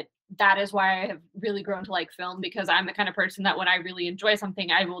that that is why I have really grown to like film, because I'm the kind of person that when I really enjoy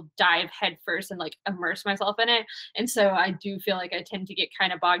something, I will dive headfirst and like immerse myself in it. And so I do feel like I tend to get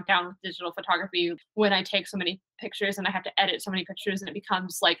kind of bogged down with digital photography when I take so many pictures and I have to edit so many pictures, and it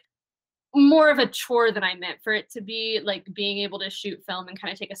becomes like more of a chore than I meant for it to be. Like being able to shoot film and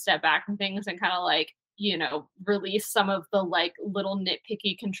kind of take a step back from things and kind of like, release some of the like little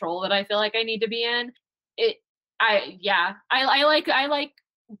nitpicky control that I feel like I need to be in. I like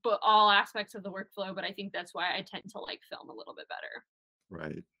but all aspects of the workflow, but I think that's why I tend to like film a little bit better.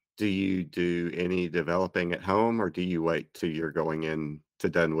 Right. Do you do any developing at home, or do you wait till you're going in to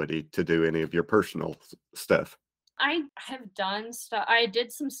Dunwoody to do any of your personal stuff? I have done stuff. I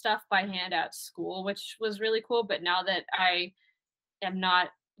did some stuff by hand at school, which was really cool. But now that I am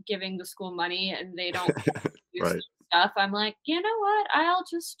not giving the school money and they don't do Right. stuff, I'm like, you know what? I'll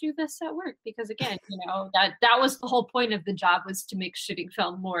just do this at work, because again, that was the whole point of the job, was to make shooting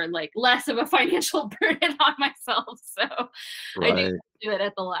film more like less of a financial burden on myself. So I do Right. do it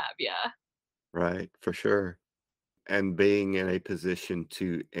at the lab. Yeah. Right. For sure. And being in a position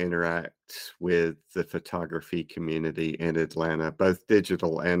to interact with the photography community in Atlanta, both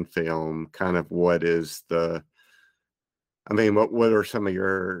digital and film, kind of what are some of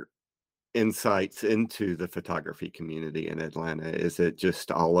your insights into the photography community in Atlanta? Is it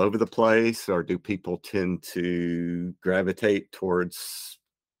just all over the place, or do people tend to gravitate towards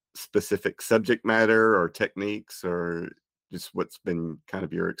specific subject matter or techniques, or just what's been kind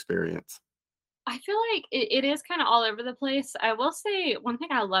of your experience? I feel like it is kind of all over the place. I will say one thing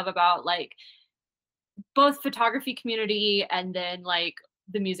I love about like both photography community and then like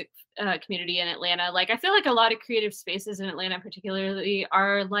the music community in Atlanta. Like I feel like a lot of creative spaces in Atlanta particularly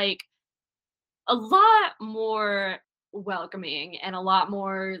are like a lot more welcoming and a lot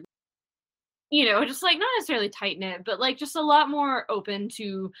more, just like not necessarily tight knit, but like just a lot more open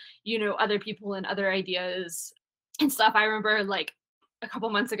to, other people and other ideas and stuff. I remember like a couple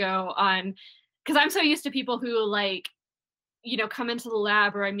months ago because I'm so used to people who like, come into the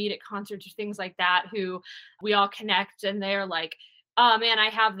lab or I meet at concerts or things like that, who we all connect and they're like, oh man, I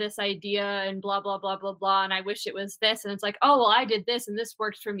have this idea and blah, blah, blah, blah, blah. And I wish it was this. And it's like, oh, well, I did this and this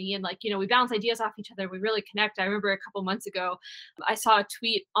worked for me. And like, we bounce ideas off each other. We really connect. I remember a couple months ago, I saw a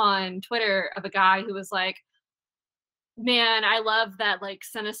tweet on Twitter of a guy who was like, man, I love that like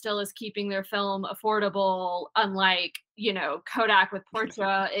Cinestill is keeping their film affordable, unlike, Kodak with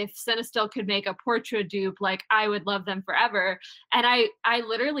Portra. If Cinestill could make a Portra dupe, like I would love them forever. And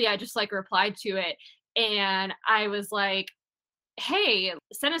I just like replied to it and I was like, hey,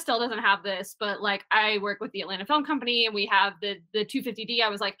 Cinestill doesn't have this, but like I work with the Atlanta Film Company and we have the 250D. I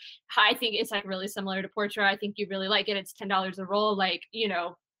was like, I think it's like really similar to Portra. I think you really like it. It's $10 a roll. Like,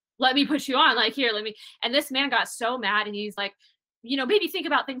 let me put you on. Like, here, let me. And this man got so mad and he's like, maybe think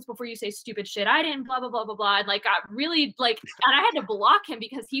about things before you say stupid shit. I didn't, blah, blah, blah, blah, blah. And like got really like, and I had to block him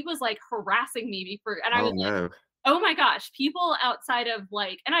because he was like harassing me before. And I Oh was like, no. oh my gosh, people outside of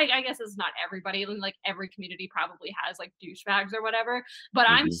like, and I guess it's not everybody, like every community probably has like douchebags or whatever, but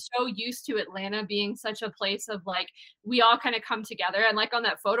I'm Mhm. so used to Atlanta being such a place of like, we all kind of come together. And like on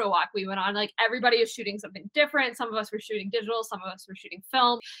that photo walk we went on, like everybody is shooting something different. Some of us were shooting digital, some of us were shooting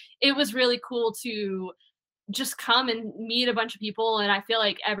film. It was really cool to just come and meet a bunch of people. And I feel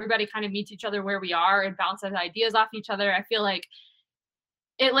like everybody kind of meets each other where we are and bounces ideas off each other. I feel like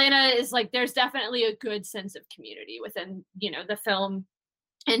Atlanta is like, there's definitely a good sense of community within, the film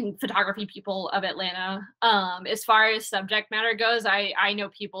and photography people of Atlanta. As far as subject matter goes, I know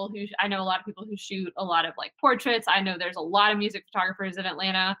a lot of people who shoot a lot of like portraits. I know there's a lot of music photographers in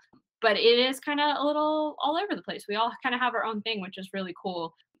Atlanta, but it is kind of a little all over the place. We all kind of have our own thing, which is really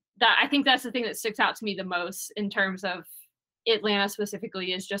cool. That I think that's the thing that sticks out to me the most in terms of Atlanta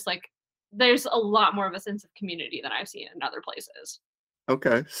specifically, is just like there's a lot more of a sense of community than I've seen in other places.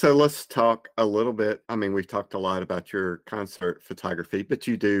 Okay, so let's talk a little bit. I mean, we've talked a lot about your concert photography, but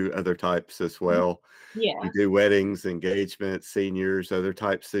you do other types as well. Yeah. You do weddings, engagements, seniors, other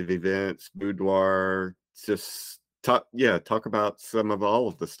types of events, boudoir. Just talk about some of all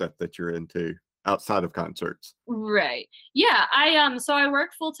of the stuff that you're into outside of concerts. Right. Yeah. I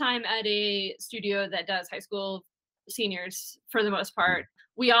work full time at a studio that does high school seniors for the most part.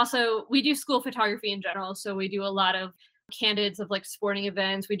 We do school photography in general. So we do a lot of candids of like sporting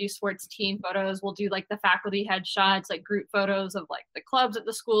events. We do sports team photos. We'll do like the faculty headshots, like group photos of like the clubs at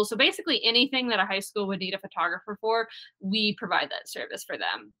the school. So basically anything that a high school would need a photographer for, we provide that service for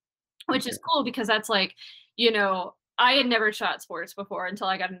them, which is cool because that's like, you know, I had never shot sports before until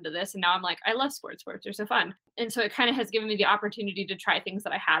I got into this. And now I'm like, I love sports. Sports are so fun. And so it kind of has given me the opportunity to try things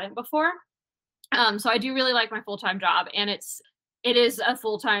that I hadn't before. So I do really like my full-time job, and it is a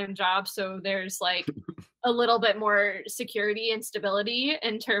full-time job. So there's like a little bit more security and stability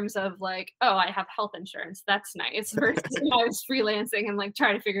in terms of like, oh, I have health insurance. That's nice. Versus when I was freelancing and like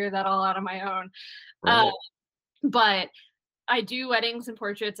trying to figure that all out on my own. Right. But I do weddings and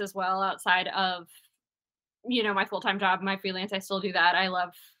portraits as well outside of, you know, my full-time job, my freelance. I still do that. I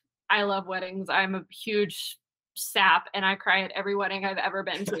love weddings. I'm a huge sap, and I cry at every wedding I've ever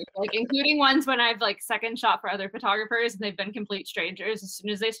been to, like including ones when I've like second shot for other photographers and they've been complete strangers. As soon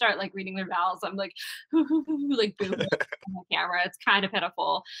as they start like reading their vows, I'm like, like boom on my camera. It's kind of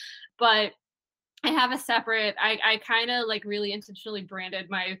pitiful, but I have a separate. I kind of like really intentionally branded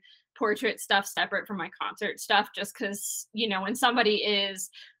my portrait stuff separate from my concert stuff, just because, you know, when somebody is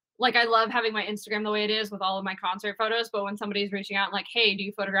like, I love having my Instagram the way it is with all of my concert photos, but when somebody's reaching out like, hey, do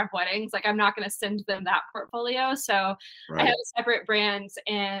you photograph weddings? Like, I'm not going to send them that portfolio. So Right. I have a separate brand,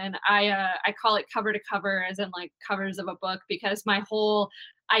 and I call it cover to cover, as in like covers of a book, because my whole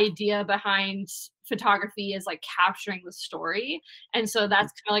idea behind photography is like capturing the story. And so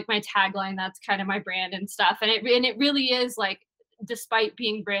that's kind of like my tagline. That's kind of my brand and stuff. And it really is like, despite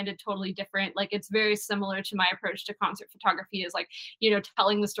being branded totally different, like it's very similar to my approach to concert photography, is like, you know,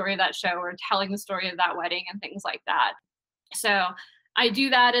 telling the story of that show or telling the story of that wedding and things like that. So I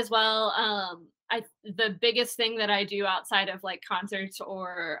do that as well. The biggest thing that I do outside of like concerts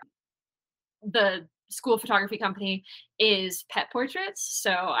or the school photography company is pet portraits.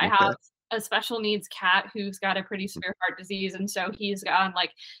 So I Okay. have a special needs cat who's got a pretty severe heart disease, and so he's on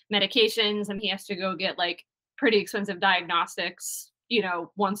like medications, and he has to go get like pretty expensive diagnostics, you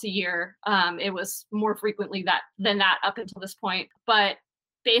know, once a year. It was more frequently than that up until this point. But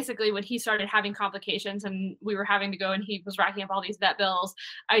basically when he started having complications and we were having to go and he was racking up all these vet bills,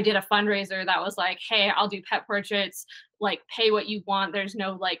 I did a fundraiser that was like, hey, I'll do pet portraits, like pay what you want. There's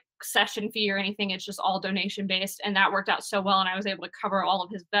no like session fee or anything. It's just all donation based. And that worked out so well. And I was able to cover all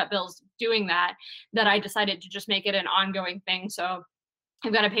of his vet bills doing that I decided to just make it an ongoing thing. So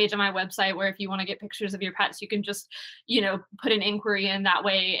I've got a page on my website where if you want to get pictures of your pets, you can just, you know, put an inquiry in that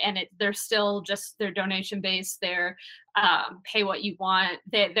way. And they're still just, they're donation based. They're pay what you want.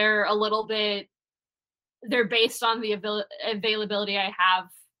 They're a little bit, they're based on the availability I have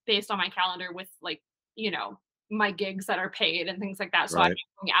based on my calendar with like, you know, my gigs that are paid and things like that. So I'm Right.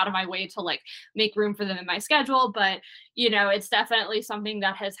 going out of my way to like make room for them in my schedule. But, you know, it's definitely something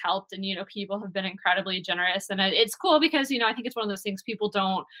that has helped. And, you know, people have been incredibly generous. And it's cool because, you know, I think it's one of those things people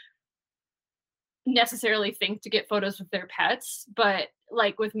don't necessarily think to get photos with their pets. But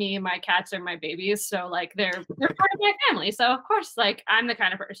like with me, my cats are my babies. So like they're part of my family. So of course, like I'm the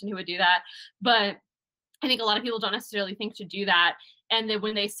kind of person who would do that. But I think a lot of people don't necessarily think to do that. And then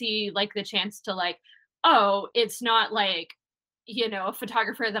when they see like the chance to like, oh, it's not like, you know, a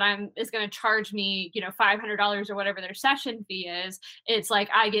photographer that is going to charge me, you know, $500 or whatever their session fee is. It's like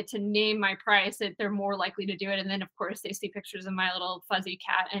I get to name my price, that they're more likely to do it. And then of course they see pictures of my little fuzzy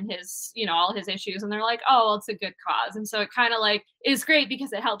cat and his, you know, all his issues, and they're like, oh, well, it's a good cause. And so it kind of like is great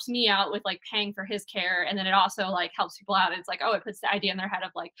because it helps me out with like paying for his care. And then it also like helps people out. It's like, oh, it puts the idea in their head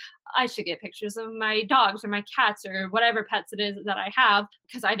of like, I should get pictures of my dogs or my cats or whatever pets it is that I have,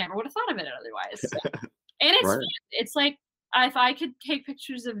 because I never would have thought of it otherwise. So, and it's Right. fun. It's like, if I could take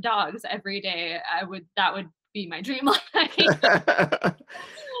pictures of dogs every day, that would be my dream life.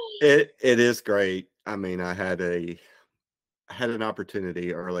 It is great. I mean, I had an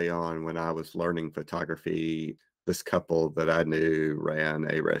opportunity early on when I was learning photography. This couple that I knew ran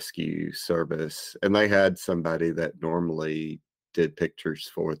a rescue service, and they had somebody that normally did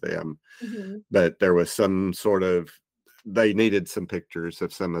pictures for them, Mhm. but there was some sort of, they needed some pictures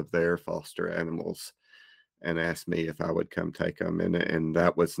of some of their foster animals and asked me if I would come take them. And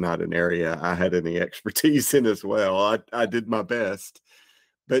that was not an area I had any expertise in as well. I did my best,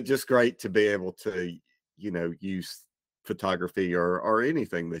 but just great to be able to, you know, use photography or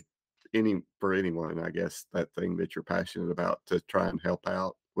anything for anyone, I guess, that thing that you're passionate about to try and help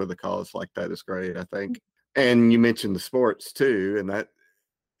out with a cause like that is great, I think. And you mentioned the sports too, and that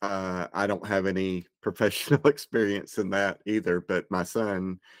I don't have any professional experience in that either, but my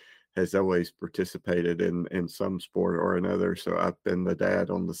son has always participated in some sport or another. So I've been the dad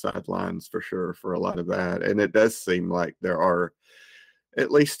on the sidelines for sure for a lot of that. And it does seem like there are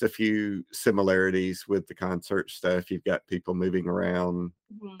at least a few similarities with the concert stuff. You've got people moving around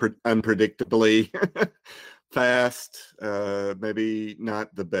unpredictably fast, maybe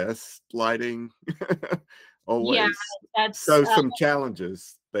not the best lighting always. Yeah, that's so some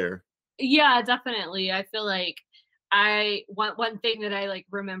challenges there. Yeah, definitely. I feel like one thing that I like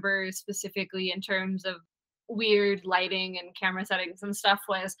remember specifically in terms of weird lighting and camera settings and stuff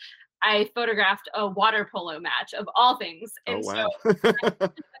was I photographed a water polo match of all things. Oh, And wow.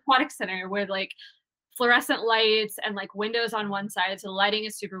 so aquatic center with like fluorescent lights and like windows on one side, so the lighting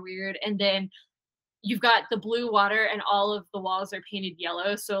is super weird. And then you've got the blue water and all of the walls are painted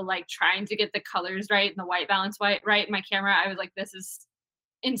yellow. So like trying to get the colors right and the white balance right in my camera, I was like, this is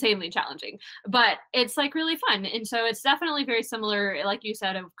insanely challenging, but it's like really fun. And so it's definitely very similar, like you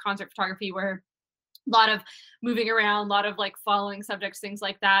said, of concert photography, where a lot of moving around, a lot of like following subjects, things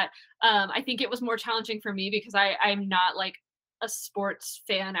like that. I think it was more challenging for me because I'm not like a sports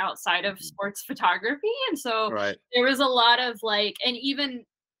fan outside of sports photography. And so Right. there was a lot of like, and even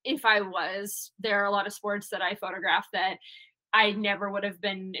if I was, there are a lot of sports that I photographed that I never would have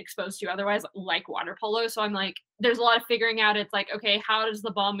been exposed to otherwise, like water polo. So I'm like, there's a lot of figuring out. It's like, okay, how does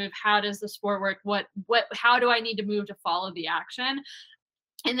the ball move? How does the sport work? How do I need to move to follow the action?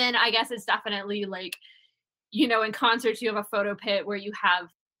 And then I guess it's definitely like, you know, in concerts, you have a photo pit where you have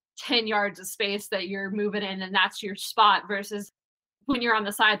 10 yards of space that you're moving in and that's your spot, versus when you're on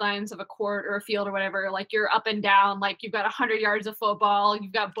the sidelines of a court or a field or whatever, like you're up and down, like you've got 100 yards of football,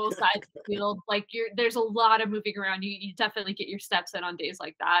 you've got both sides of the field, like there's a lot of moving around. You definitely get your steps in on days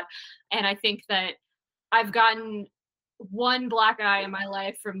like that. And I think that I've gotten one black eye in my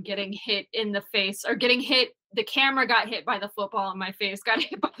life from getting hit in the face, or getting hit. The camera got hit by the football and my face got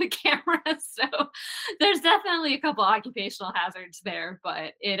hit by the camera. So there's definitely a couple occupational hazards there,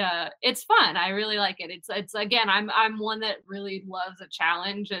 but it's fun. I really like it. It's again, I'm one that really loves a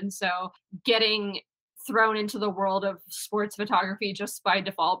challenge. And so getting thrown into the world of sports photography just by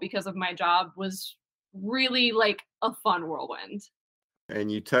default because of my job was really like a fun whirlwind. And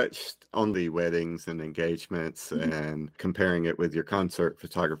you touched on the weddings and engagements and comparing it with your concert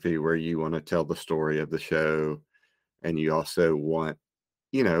photography, where you want to tell the story of the show. And you also want,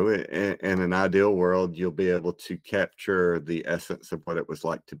 you know, in an ideal world, you'll be able to capture the essence of what it was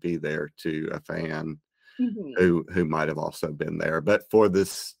like to be there to a fan who might have also been there. But for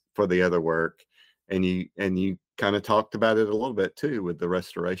the other work, and you kind of talked about it a little bit too with the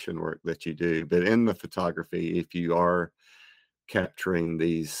restoration work that you do. But in the photography, if you are capturing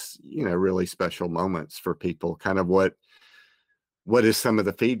these, you know, really special moments for people, kind of what is some of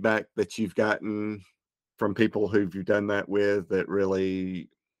the feedback that you've gotten from people who you've done that with that really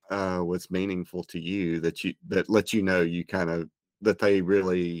was meaningful to you, that let you know you kind of that they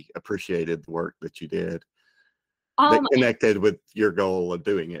really appreciated the work that you did, that connected with your goal of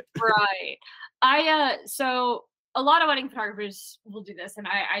doing it? Right. So a lot of wedding photographers will do this, and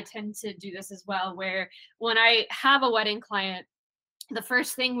I tend to do this as well, where when I have a wedding client, the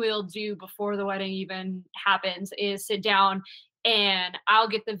first thing we'll do before the wedding even happens is sit down and I'll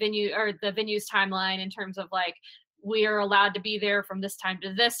get the venue or the venue's timeline in terms of like, we are allowed to be there from this time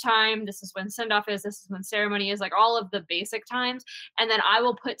to this time. This is when send off is. This is when ceremony is, like all of the basic times. And then I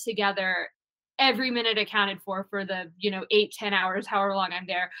will put together every minute accounted for the, 8-10 hours, however long I'm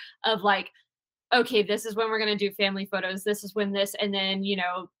there, of like, okay, this is when we're going to do family photos. This is when this, and then,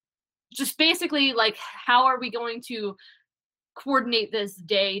 just basically like, how are we going to coordinate this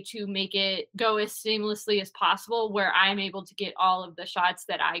day to make it go as seamlessly as possible, where I'm able to get all of the shots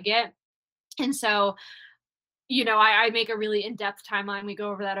that I get. And so, I make a really in-depth timeline. We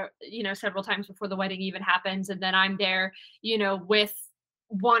go over that, several times before the wedding even happens. And then I'm there, with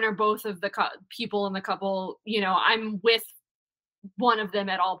one or both of the people in the couple, I'm with one of them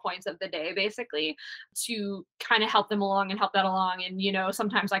at all points of the day, basically, to kind of help them along and help that along. And,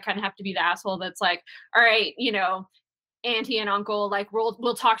 sometimes I kind of have to be the asshole that's like, all right, auntie and uncle, like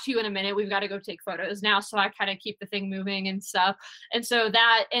we'll talk to you in a minute, we've got to go take photos now. So I kind of keep the thing moving and stuff. And so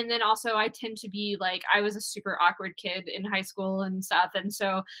that, and then also I tend to be like, I was a super awkward kid in high school and stuff. And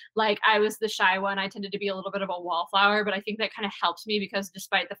so like I was the shy one. I tended to be a little bit of a wallflower, but I think that kind of helps me because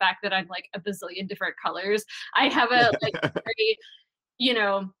despite the fact that I'm like a bazillion different colors, I have a like very,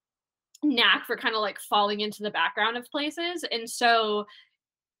 knack for kind of like falling into the background of places. And so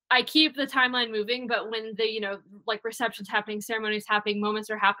I keep the timeline moving, but when the, like reception's happening, ceremonies happening, moments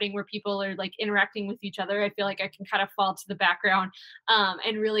are happening where people are like interacting with each other, I feel like I can kind of fall to the background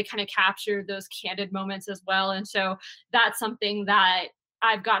and really kind of capture those candid moments as well. And so that's something that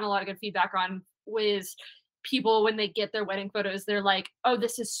I've gotten a lot of good feedback on, was people, when they get their wedding photos, they're like, oh,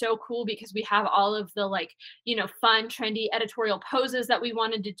 this is so cool because we have all of the like, fun, trendy editorial poses that we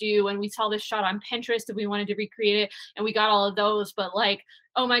wanted to do. And we saw this shot on Pinterest and we wanted to recreate it. And we got all of those. But like,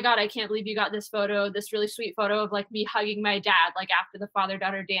 oh my God, I can't believe you got this photo, this really sweet photo of like me hugging my dad, like after the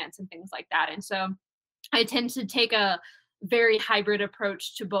father-daughter dance and things like that. And so I tend to take a very hybrid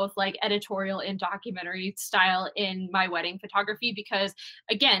approach to both like editorial and documentary style in my wedding photography, because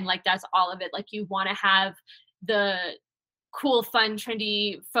again, like that's all of it. Like you want to have the cool, fun,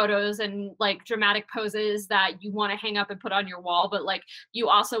 trendy photos and like dramatic poses that you want to hang up and put on your wall, but like you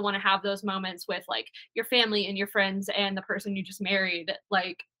also want to have those moments with like your family and your friends and the person you just married,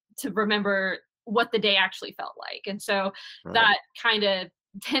 like to remember what the day actually felt like. And so that kind of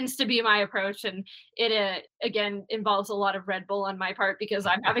tends to be my approach, and it again involves a lot of Red Bull on my part because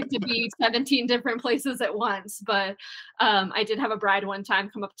I'm having to be 17 different places at once. But I did have a bride one time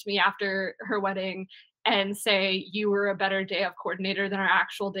come up to me after her wedding and say, you were a better day of coordinator than our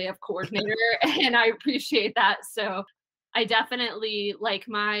actual day of coordinator. And I appreciate that. So I definitely like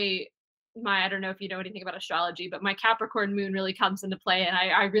my I don't know if you know anything about astrology, but my Capricorn moon really comes into play, and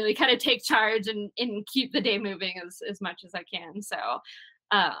I really kind of take charge and keep the day moving as much as I can. So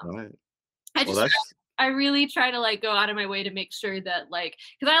Right. I really try to like go out of my way to make sure that like,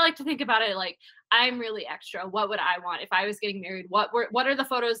 because I like to think about it like I'm really extra. What would I want if I was getting married? What are the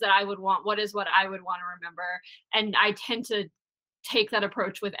photos that I would want? What is what I would want to remember? And I tend to take that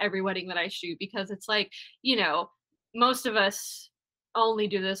approach with every wedding that I shoot, because it's like, most of us only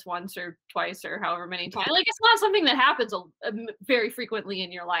do this once or twice or however many times. Like it's not something that happens very frequently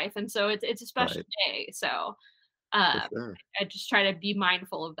in your life, and so it's a special day. So Sure. I just try to be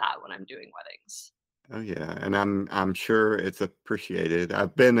mindful of that when I'm doing weddings. Oh yeah, and I'm sure it's appreciated.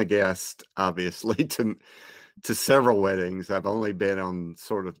 I've been a guest, obviously, to several weddings. I've only been on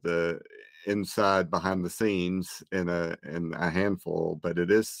sort of the inside, behind the scenes in a handful, but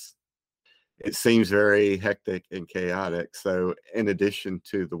it seems very hectic and chaotic. So, in addition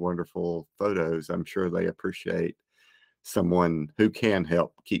to the wonderful photos, I'm sure they appreciate someone who can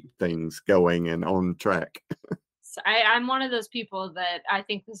help keep things going and on track. I'm one of those people that I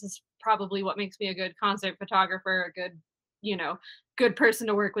think this is probably what makes me a good concert photographer, a good, good person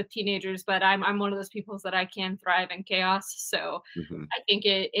to work with teenagers. But I'm one of those people that I can thrive in chaos. So I think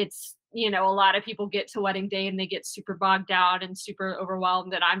it's, a lot of people get to wedding day and they get super bogged down and super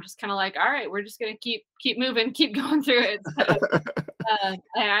overwhelmed. And I'm just kind of like, all right, we're just going to keep moving, keep going through it. So,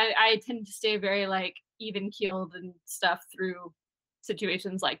 I tend to stay very like even keeled and stuff through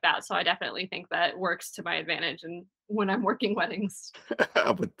situations like that. So I definitely think that works to my advantage and when I'm working weddings.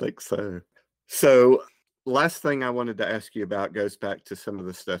 I would think so. So last thing I wanted to ask you about goes back to some of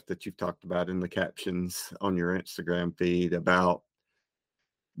the stuff that you've talked about in the captions on your Instagram feed about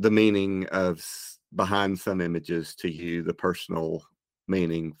the meaning of behind some images to you, the personal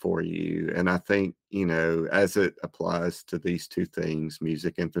meaning for you. And I think, as it applies to these two things,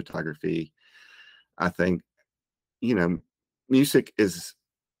 music and photography, I think, music is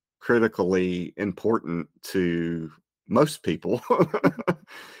critically important to most people.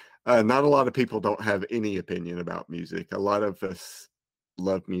 Not a lot of people don't have any opinion about music. A lot of us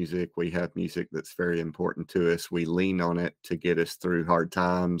love music. We have music that's very important to us. We lean on it to get us through hard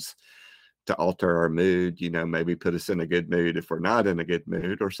times, to alter our mood, maybe put us in a good mood if we're not in a good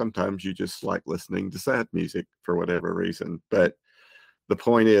mood, or sometimes you just like listening to sad music for whatever reason. But the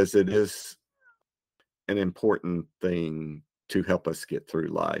point is, it is an important thing to help us get through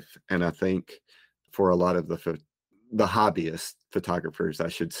life. And I think for a lot of the hobbyist photographers, I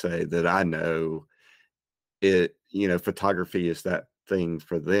should say, that I know, photography is that thing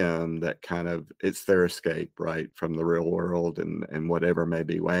for them that kind of, it's their escape, right, from the real world and whatever may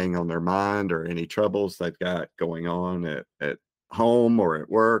be weighing on their mind, or any troubles they've got going on at home or at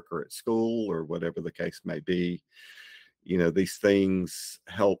work or at school or whatever the case may be. These things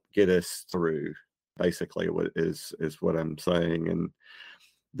help get us through, basically, what is what I'm saying. And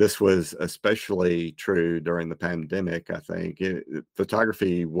this was especially true during the pandemic. I think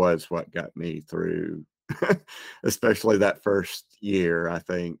photography was what got me through, especially that first year, I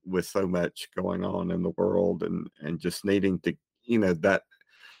think, with so much going on in the world and just needing to, that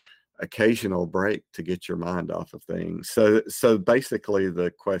occasional break to get your mind off of things. So basically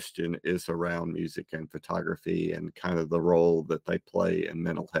the question is around music and photography and kind of the role that they play in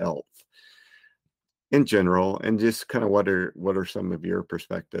mental health in general, and just kind of what are some of your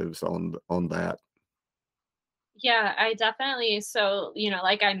perspectives on that? Yeah, I definitely, so,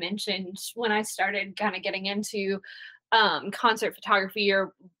 like I mentioned, when I started kind of getting into concert photography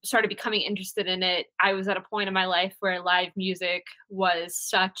or started becoming interested in it, I was at a point in my life where live music was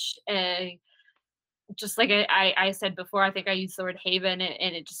such a just like I said before, I think I used the word haven,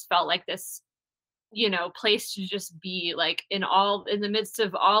 and it just felt like this, place to just be like in the midst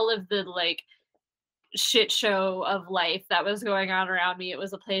of all of the like shit show of life that was going on around me. It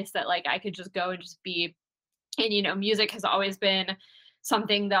was a place that like I could just go and just be. And music has always been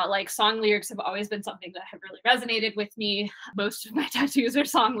something that, like, song lyrics have always been something that have really resonated with me. Most of my tattoos are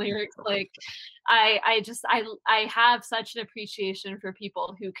song lyrics. Like, I have such an appreciation for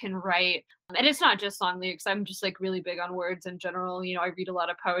people who can write, and it's not just song lyrics. I'm just like really big on words in general. I read a lot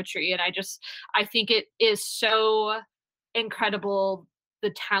of poetry, and I think it is so incredible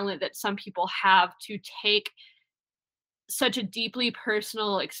the talent that some people have to take such a deeply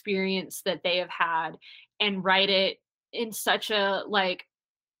personal experience that they have had and write it in such a like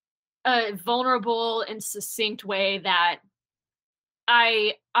a vulnerable and succinct way that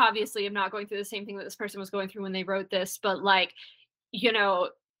I obviously am not going through the same thing that this person was going through when they wrote this, but like,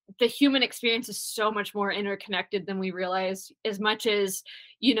 the human experience is so much more interconnected than we realize. As much as,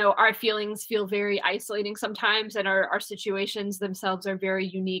 our feelings feel very isolating sometimes, and our situations themselves are very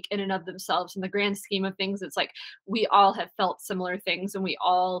unique in and of themselves. In the grand scheme of things, it's like we all have felt similar things, and we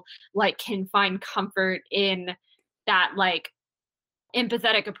all like can find comfort in that like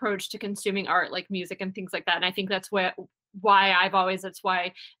empathetic approach to consuming art, like music and things like that. And I think that's why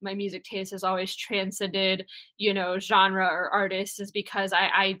my music taste has always transcended, genre or artists, is because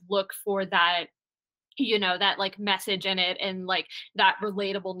I look for that, that like message in it and like that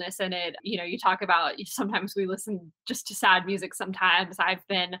relatableness in it. You talk about sometimes we listen just to sad music. Sometimes I've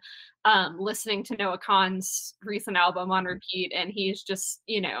been listening to Noah Kahan's recent album on repeat, and he's just,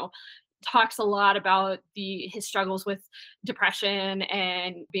 talks a lot about his struggles with depression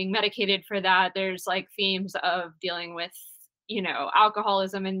and being medicated for that. There's like themes of dealing with,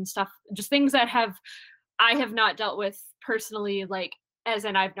 alcoholism and stuff, just things that I have not dealt with personally, like as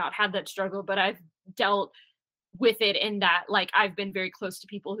in I've not had that struggle, but I've dealt with it in that like I've been very close to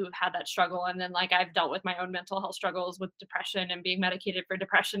people who have had that struggle, and then like I've dealt with my own mental health struggles with depression and being medicated for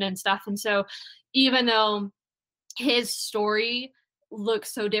depression and stuff. And so even though his story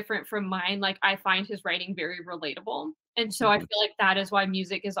looks so different from mine, like I find his writing very relatable. And so I feel like that is why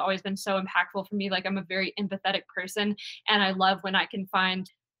music has always been so impactful for me. Like I'm a very empathetic person, and I love when I can find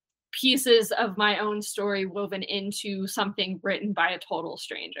pieces of my own story woven into something written by a total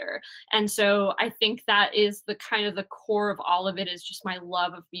stranger. And so I think that is the kind of the core of all of it, is just my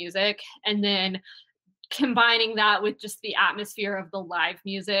love of music. And then combining that with just the atmosphere of the live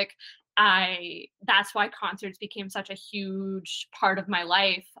music, that's why concerts became such a huge part of my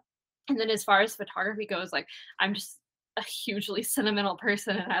life. And then as far as photography goes, like I'm just a hugely sentimental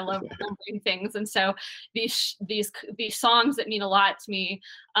person, and I love remembering things. And so these songs that mean a lot to me,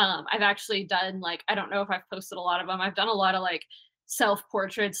 I've actually done, like, I don't know if I've posted a lot of them. I've done a lot of like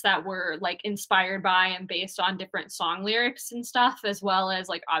self-portraits that were like inspired by and based on different song lyrics and stuff, as well as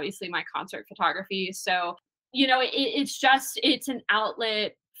like obviously my concert photography. So, it's an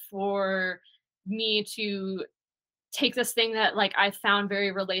outlet for me to take this thing that like I found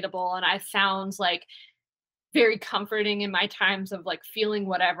very relatable, and I found like very comforting in my times of like feeling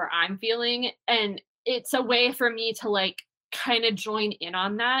whatever I'm feeling. And it's a way for me to like kind of join in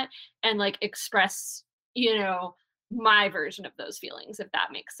on that and like express, my version of those feelings, if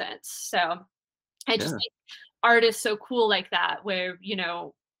that makes sense. So I just think art is so cool like that, where,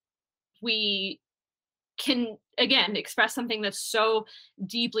 we can again express something that's so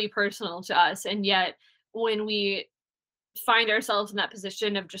deeply personal to us, and yet when we find ourselves in that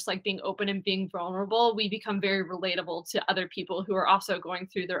position of just like being open and being vulnerable, we become very relatable to other people who are also going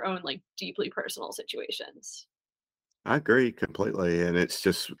through their own like deeply personal situations. I agree completely. And it's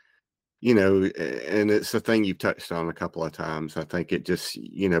just, and it's a thing you've touched on a couple of times. I think it just,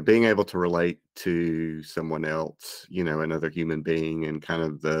 being able to relate to someone else, another human being, and kind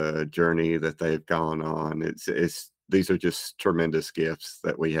of the journey that they've gone on. These are just tremendous gifts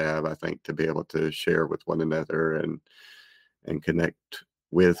that we have, I think, to be able to share with one another and connect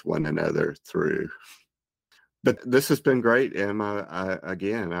with one another through. But this has been great, Emma.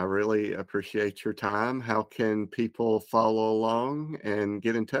 I really appreciate your time. How can people follow along and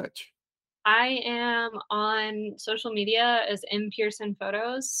get in touch? I am on social media as M Pearson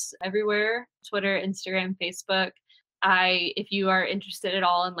Photos everywhere: Twitter, Instagram, Facebook. If you are interested at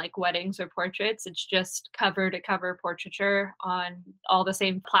all in like weddings or portraits, it's just cover to cover portraiture on all the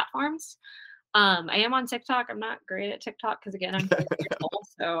same platforms. I am on TikTok. I'm not great at TikTok because again, I'm 30 years old,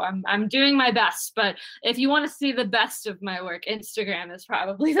 so I'm doing my best. But if you want to see the best of my work, Instagram is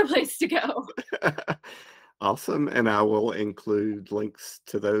probably the place to go. Awesome. And I will include links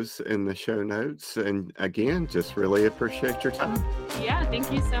to those in the show notes. And again, just really appreciate your time. Yeah,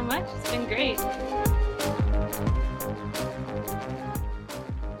 thank you so much. It's been great.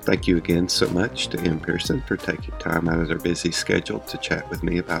 Thank you again so much to Em Pearson for taking time out of their busy schedule to chat with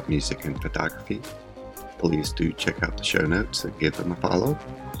me about music and photography. Please do check out the show notes and give them a follow.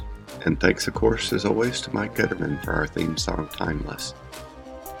 And thanks, of course, as always, to Mike Gutterman for our theme song, Timeless.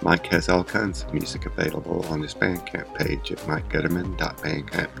 Mike has all kinds of music available on his Bandcamp page at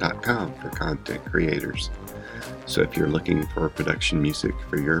mikegutterman.bandcamp.com for content creators. So if you're looking for production music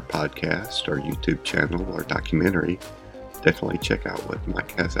for your podcast or YouTube channel or documentary, definitely check out what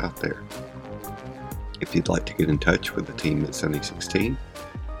Mike has out there. If you'd like to get in touch with the team at Sunny 16,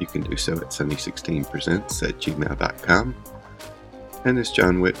 you can do so at sunny16presents@gmail.com. And as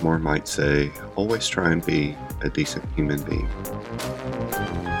John Whitmore might say, always try and be a decent human being.